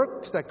the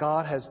works that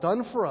God has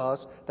done for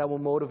us that will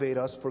motivate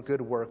us for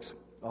good works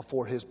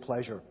for His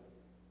pleasure.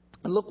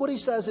 And look what he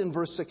says in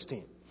verse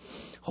 16.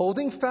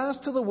 Holding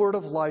fast to the word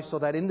of life, so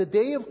that in the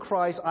day of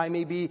Christ I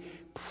may be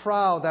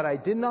proud that I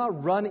did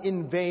not run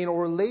in vain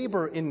or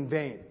labor in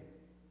vain.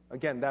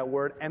 Again, that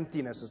word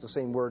emptiness is the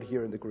same word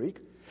here in the Greek.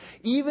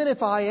 Even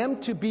if I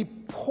am to be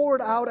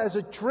poured out as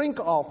a drink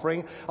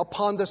offering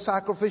upon the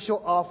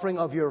sacrificial offering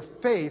of your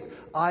faith,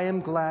 I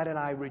am glad and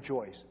I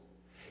rejoice.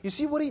 You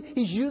see what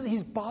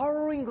he's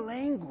borrowing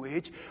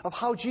language of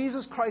how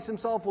Jesus Christ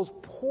Himself was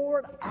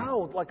poured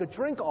out like a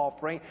drink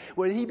offering,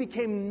 where He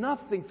became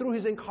nothing through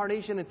His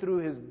incarnation and through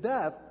His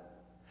death,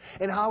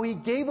 and how He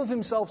gave of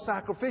Himself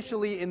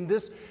sacrificially in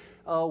this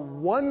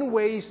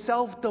one-way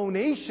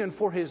self-donation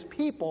for His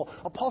people.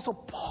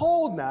 Apostle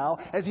Paul now,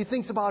 as he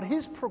thinks about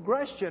his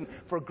progression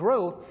for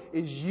growth,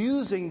 is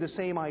using the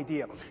same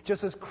idea.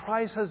 Just as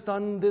Christ has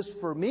done this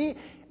for me,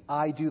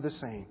 I do the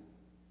same.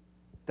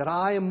 That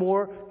I am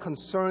more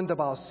concerned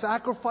about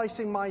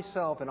sacrificing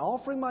myself and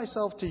offering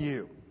myself to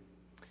you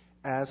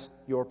as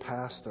your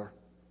pastor.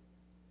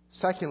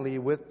 Secondly,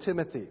 with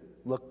Timothy,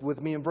 look with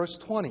me in verse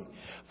 20.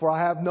 For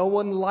I have no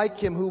one like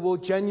him who will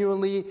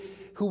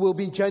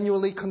be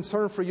genuinely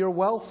concerned for your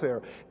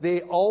welfare.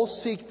 They all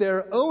seek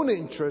their own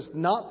interest,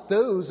 not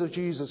those of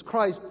Jesus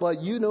Christ.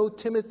 But you know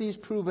Timothy's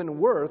proven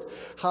worth,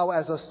 how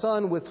as a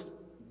son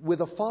with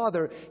a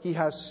father, he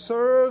has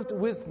served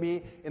with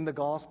me in the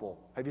gospel.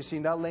 Have you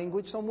seen that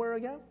language somewhere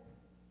again?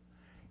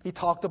 He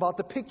talked about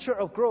the picture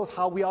of growth,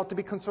 how we ought to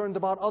be concerned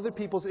about other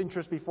people's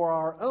interests before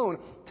our own.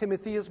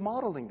 Timothy is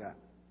modeling that.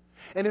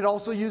 And it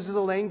also uses the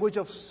language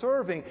of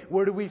serving.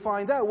 Where do we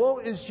find that? Well,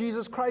 it's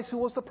Jesus Christ who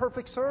was the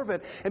perfect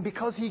servant. And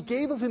because He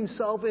gave of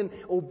Himself in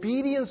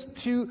obedience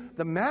to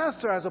the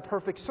Master as a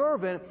perfect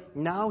servant,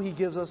 now He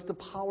gives us the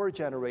power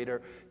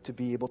generator to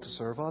be able to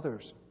serve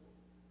others.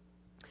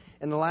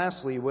 And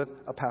lastly, with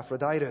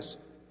Epaphroditus,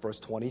 verse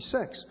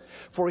 26.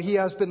 For he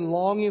has been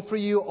longing for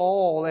you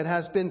all and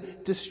has been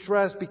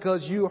distressed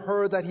because you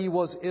heard that he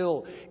was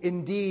ill.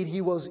 Indeed,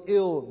 he was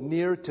ill,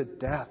 near to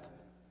death.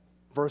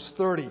 Verse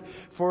 30.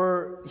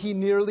 For he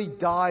nearly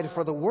died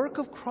for the work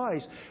of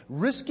Christ,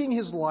 risking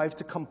his life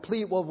to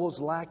complete what was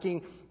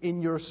lacking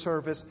in your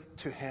service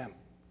to Him.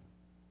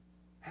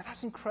 And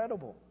that's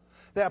incredible.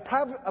 That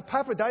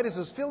Epaphroditus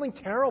is feeling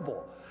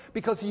terrible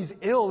because he's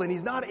ill and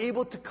he's not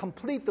able to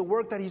complete the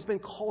work that he's been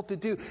called to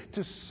do,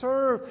 to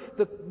serve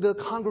the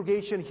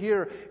congregation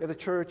here at the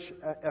church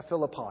at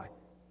Philippi.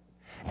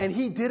 And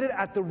he did it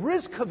at the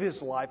risk of his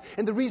life.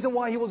 And the reason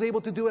why he was able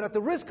to do it at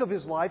the risk of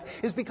his life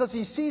is because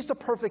he sees the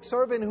perfect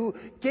servant who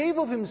gave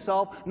of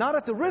himself, not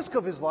at the risk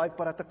of his life,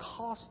 but at the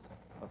cost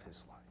of his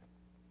life.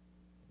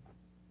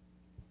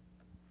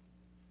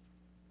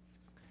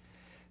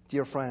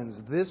 Dear friends,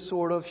 this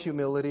sort of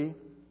humility,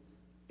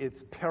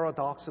 it's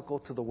paradoxical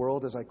to the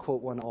world, as I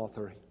quote one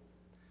author.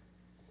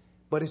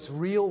 But it's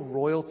real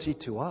royalty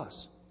to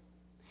us.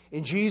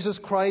 In Jesus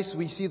Christ,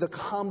 we see the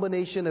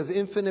combination of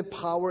infinite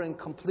power and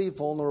complete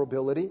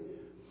vulnerability,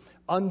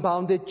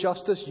 unbounded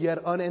justice yet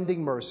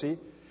unending mercy,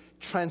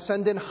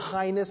 transcendent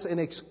highness and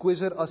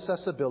exquisite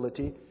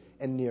accessibility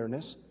and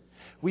nearness.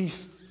 We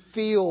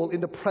feel in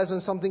the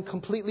present something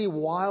completely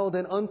wild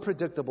and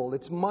unpredictable.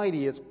 It's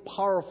mighty, it's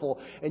powerful,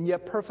 and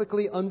yet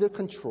perfectly under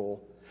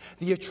control.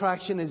 The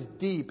attraction is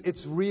deep.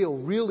 It's real,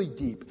 really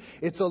deep.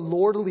 It's a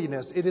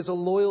lordliness. It is a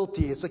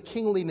loyalty. It's a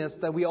kingliness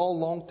that we all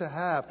long to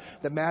have.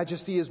 The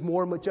majesty is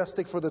more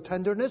majestic for the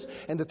tenderness,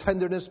 and the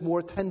tenderness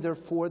more tender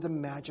for the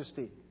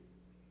majesty.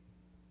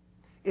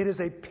 It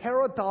is a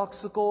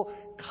paradoxical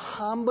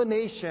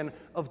combination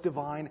of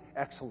divine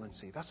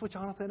excellency. That's what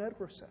Jonathan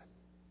Edwards said.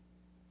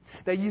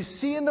 That you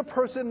see in the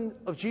person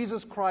of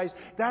Jesus Christ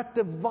that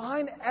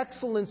divine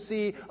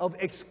excellency of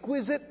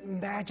exquisite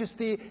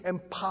majesty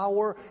and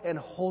power and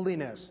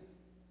holiness.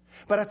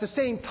 But at the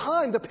same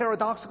time, the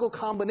paradoxical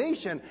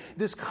combination,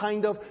 this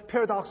kind of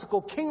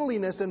paradoxical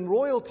kingliness and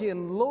royalty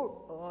and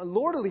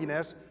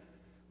lordliness,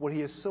 where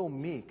he is so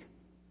meek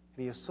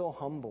and he is so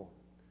humble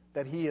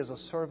that he is a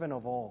servant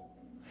of all.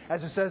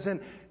 As it says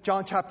in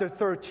John chapter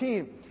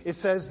 13, it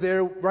says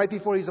there, right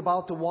before he's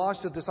about to wash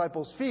the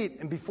disciples' feet,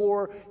 and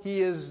before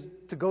he is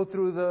to go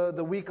through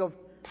the week of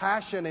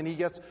passion, and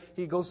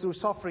he goes through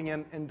suffering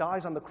and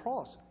dies on the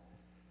cross.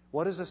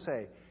 What does it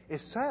say? It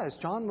says,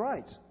 John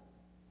writes,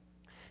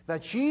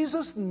 that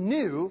Jesus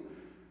knew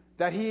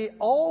that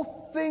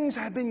all things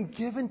had been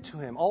given to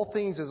him. All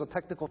things is a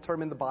technical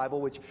term in the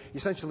Bible, which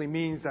essentially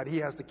means that he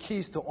has the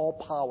keys to all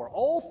power.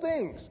 All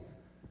things.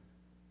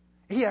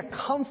 He had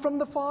come from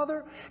the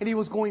Father, and he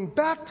was going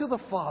back to the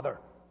Father.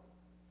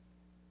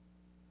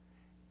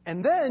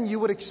 And then you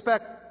would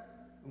expect,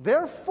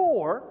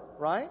 therefore,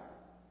 right,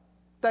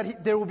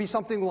 that there will be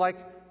something like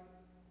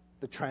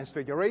the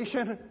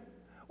transfiguration,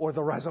 or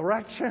the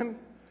resurrection,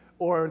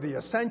 or the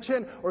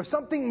ascension, or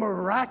something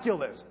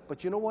miraculous.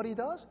 But you know what he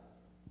does?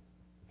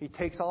 He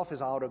takes off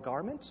his outer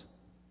garments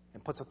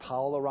and puts a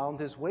towel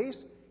around his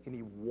waist, and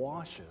he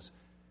washes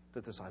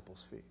the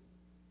disciples' feet.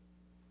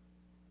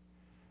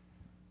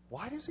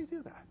 Why does he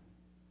do that?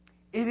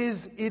 It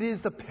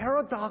is the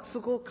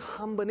paradoxical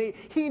combination.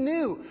 He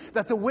knew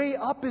that the way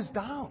up is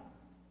down.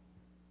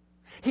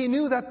 He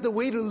knew that the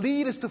way to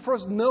lead is to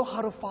first know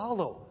how to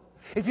follow.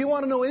 If you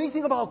want to know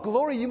anything about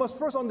glory, you must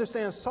first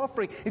understand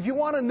suffering. If you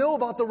want to know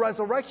about the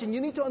resurrection,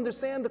 you need to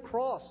understand the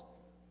cross.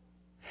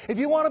 If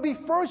you want to be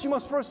first, you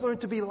must first learn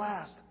to be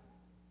last.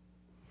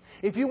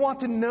 If you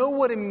want to know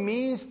what it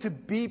means to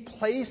be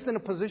placed in a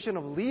position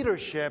of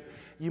leadership,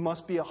 you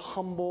must be a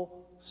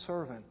humble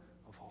servant.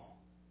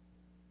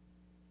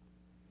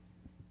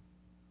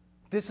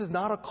 This is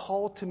not a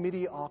call to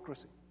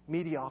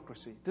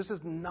mediocrity. This is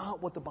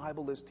not what the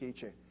Bible is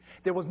teaching.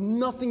 There was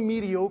nothing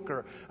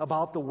mediocre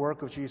about the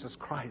work of Jesus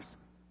Christ.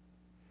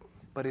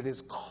 But it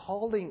is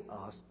calling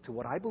us to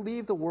what I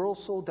believe the world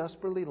so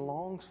desperately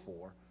longs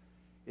for,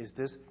 is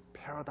this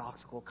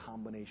paradoxical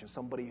combination.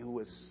 Somebody who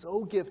is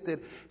so gifted,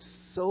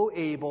 so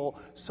able,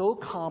 so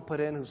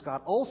competent, who's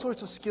got all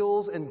sorts of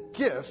skills and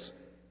gifts,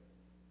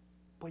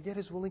 but yet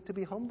is willing to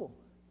be humble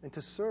and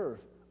to serve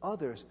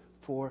others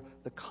for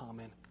the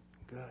common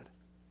good.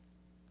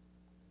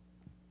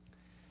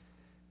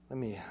 Let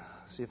me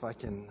see if I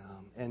can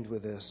end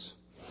with this.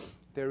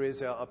 There is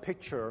a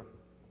picture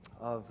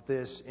of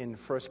this in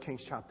 1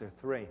 Kings chapter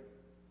 3. Do you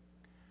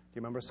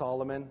remember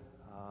Solomon?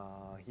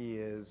 He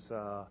is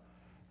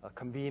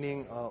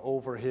convening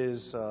over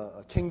his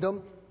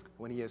kingdom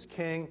when he is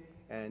king,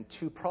 and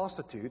two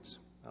prostitutes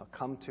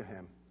come to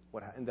him.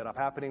 What ended up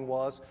happening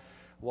was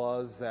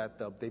that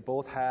they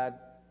both had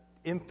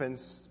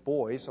infants,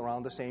 boys,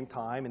 around the same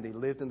time, and they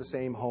lived in the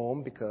same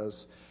home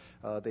because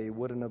they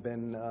wouldn't have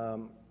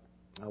been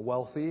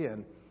wealthy,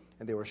 and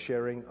they were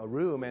sharing a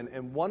room.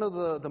 And one of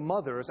the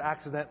mothers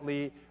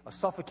accidentally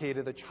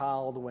suffocated the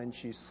child when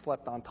she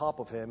slept on top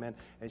of him, and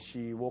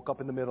she woke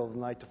up in the middle of the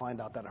night to find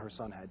out that her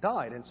son had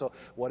died. And so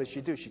what does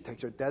she do? She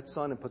takes her dead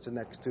son and puts him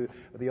next to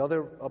the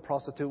other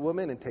prostitute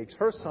woman, and takes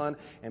her son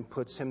and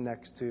puts him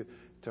next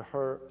to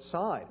her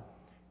side.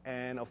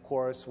 And of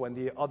course, when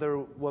the other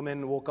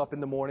woman woke up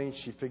in the morning,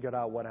 she figured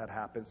out what had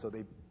happened. So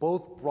they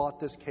both brought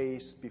this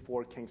case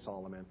before King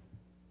Solomon.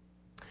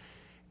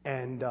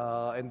 And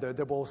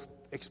they're both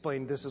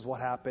explaining, this is what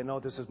happened. No,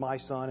 this is my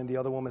son. And the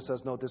other woman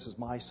says, no, this is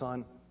my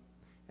son.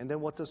 And then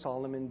what does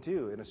Solomon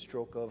do in a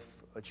stroke of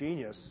a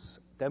genius,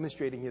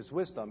 demonstrating his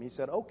wisdom? He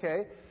said,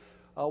 okay,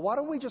 why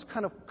don't we just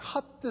kind of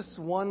cut this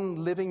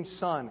one living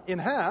son in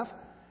half,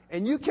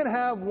 and you can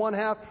have one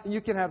half, and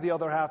you can have the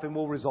other half, and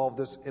we'll resolve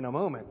this in a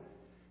moment.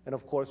 And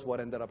of course, what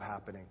ended up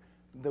happening?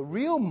 The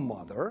real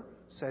mother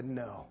said,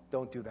 no,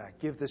 don't do that.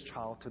 Give this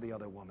child to the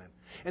other woman.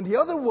 And the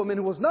other woman,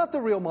 who was not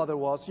the real mother,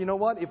 was, you know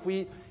what? If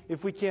we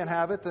can't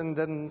have it,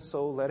 then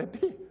so let it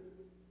be.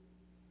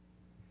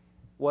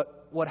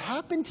 What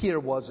happened here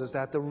is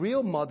that the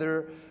real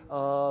mother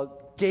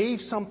gave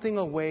something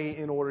away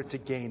in order to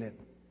gain it.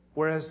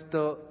 Whereas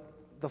the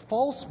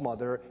false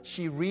mother,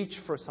 she reached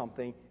for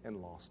something and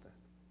lost it.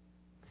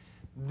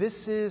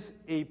 This is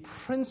a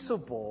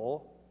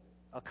principle,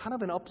 a kind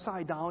of an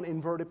upside down,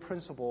 inverted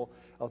principle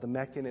of the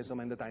mechanism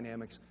and the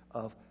dynamics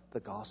of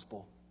the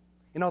gospel.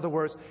 In other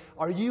words,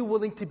 are you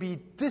willing to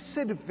be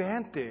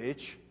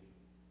disadvantaged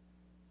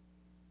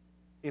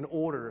in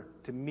order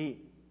to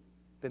meet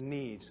the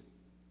needs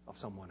of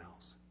someone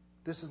else?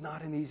 This is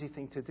not an easy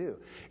thing to do.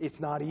 It's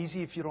not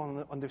easy if you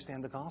don't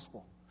understand the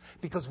gospel,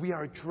 because we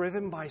are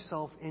driven by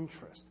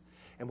self-interest.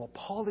 And what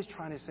Paul is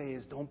trying to say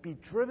is, don't be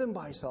driven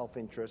by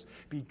self-interest.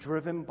 Be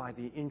driven by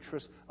the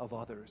interest of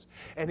others.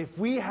 And if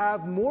we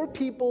have more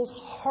people's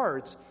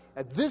hearts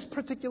at this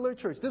particular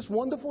church, this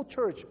wonderful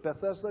church,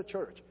 Bethesda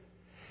Church,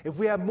 if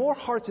we have more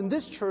hearts in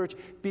this church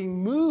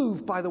being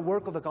moved by the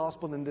work of the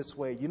gospel in this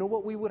way, you know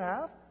what we would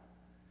have?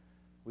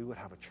 We would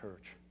have a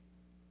church.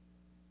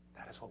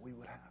 That is what we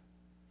would have.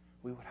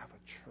 We would have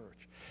a church.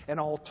 An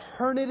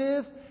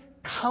alternative,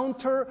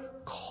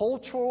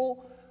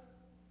 counter-cultural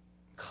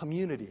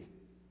community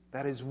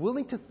that is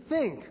willing to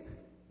think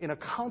in a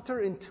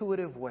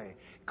counterintuitive way,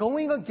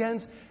 going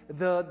against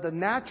the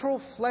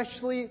natural,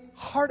 fleshly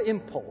heart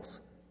impulse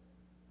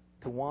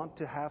to want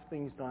to have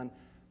things done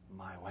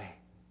my way.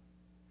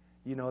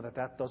 You know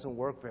that doesn't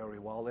work very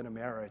well in a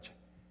marriage,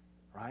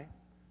 right?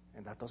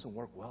 And that doesn't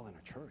work well in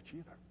a church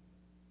either.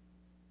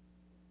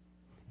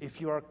 If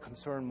you are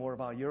concerned more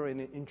about your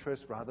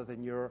interest rather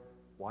than your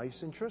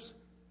wife's interest,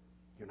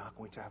 you're not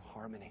going to have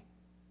harmony.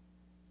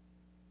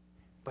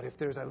 But if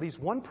there's at least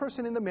one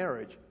person in the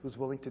marriage who's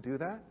willing to do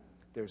that,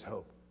 there's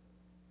hope.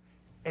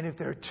 And if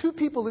there are two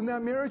people in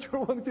that marriage who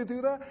are willing to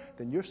do that,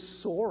 then you're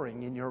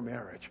soaring in your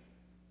marriage.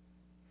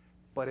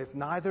 But if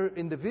neither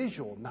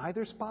individual,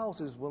 neither spouse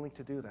is willing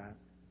to do that,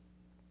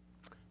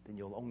 then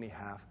you'll only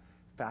have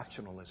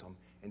factionalism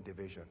and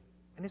division.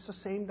 And it's the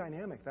same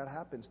dynamic that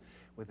happens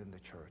within the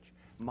church.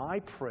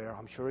 My prayer,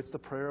 I'm sure it's the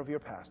prayer of your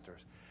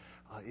pastors,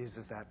 is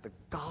that the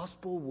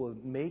gospel will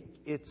make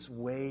its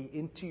way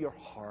into your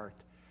heart,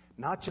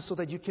 not just so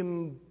that you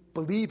can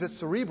believe it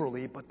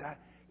cerebrally, but that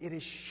it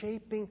is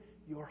shaping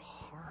your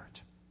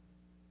heart.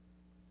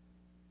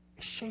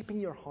 It's shaping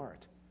your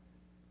heart.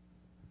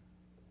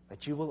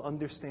 That you will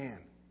understand.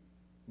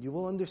 You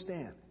will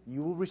understand.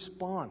 You will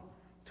respond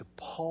to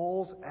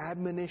Paul's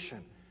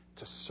admonition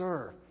to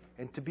serve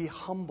and to be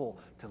humble,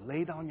 to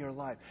lay down your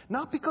life.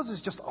 Not because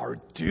it's just our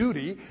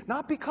duty,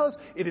 not because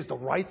it is the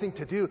right thing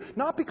to do,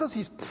 not because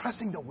he's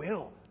pressing the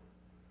will,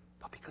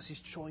 but because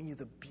he's showing you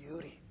the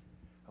beauty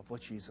of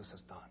what Jesus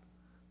has done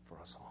for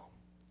us all.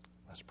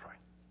 Let's pray.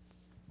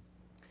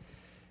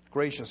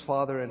 Gracious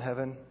Father in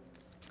heaven,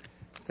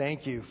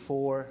 thank you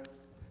for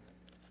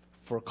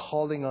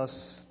calling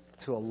us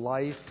to a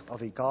life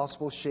of a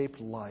gospel-shaped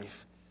life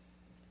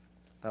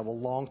that will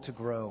long to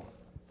grow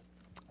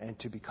and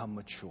to become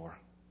mature.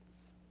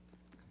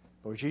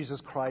 Lord Jesus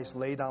Christ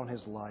laid down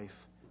his life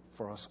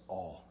for us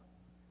all.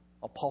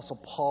 Apostle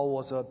Paul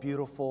was a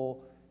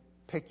beautiful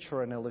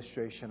picture and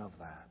illustration of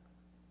that.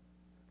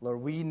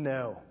 Lord, we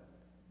know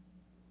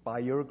by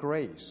your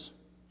grace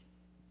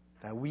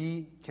that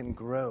we can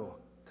grow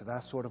to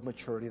that sort of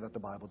maturity that the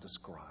Bible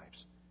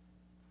describes,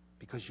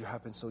 because you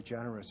have been so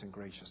generous and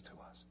gracious to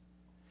us.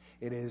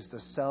 It is the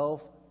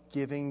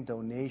self-giving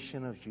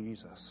donation of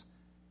Jesus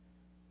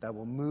that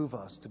will move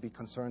us to be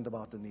concerned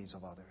about the needs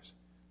of others.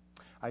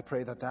 I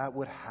pray that that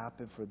would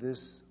happen for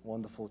this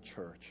wonderful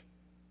church.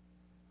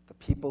 The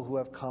people who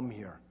have come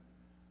here,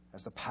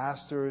 as the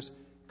pastors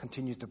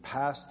continue to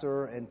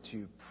pastor and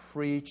to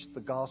preach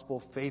the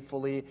gospel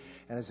faithfully,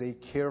 and as they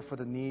care for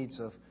the needs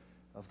of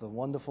the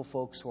wonderful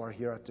folks who are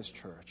here at this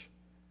church,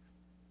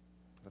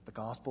 that the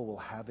gospel will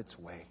have its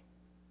way,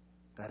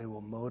 that it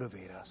will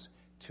motivate us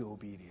to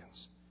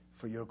obedience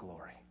for your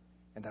glory,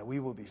 and that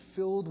we will be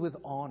filled with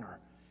honor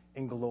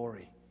and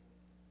glory,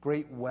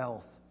 great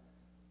wealth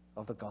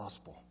of the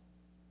gospel,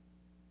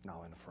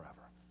 now and forever.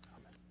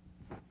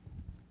 Amen.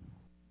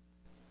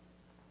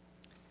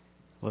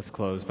 Let's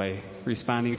close by responding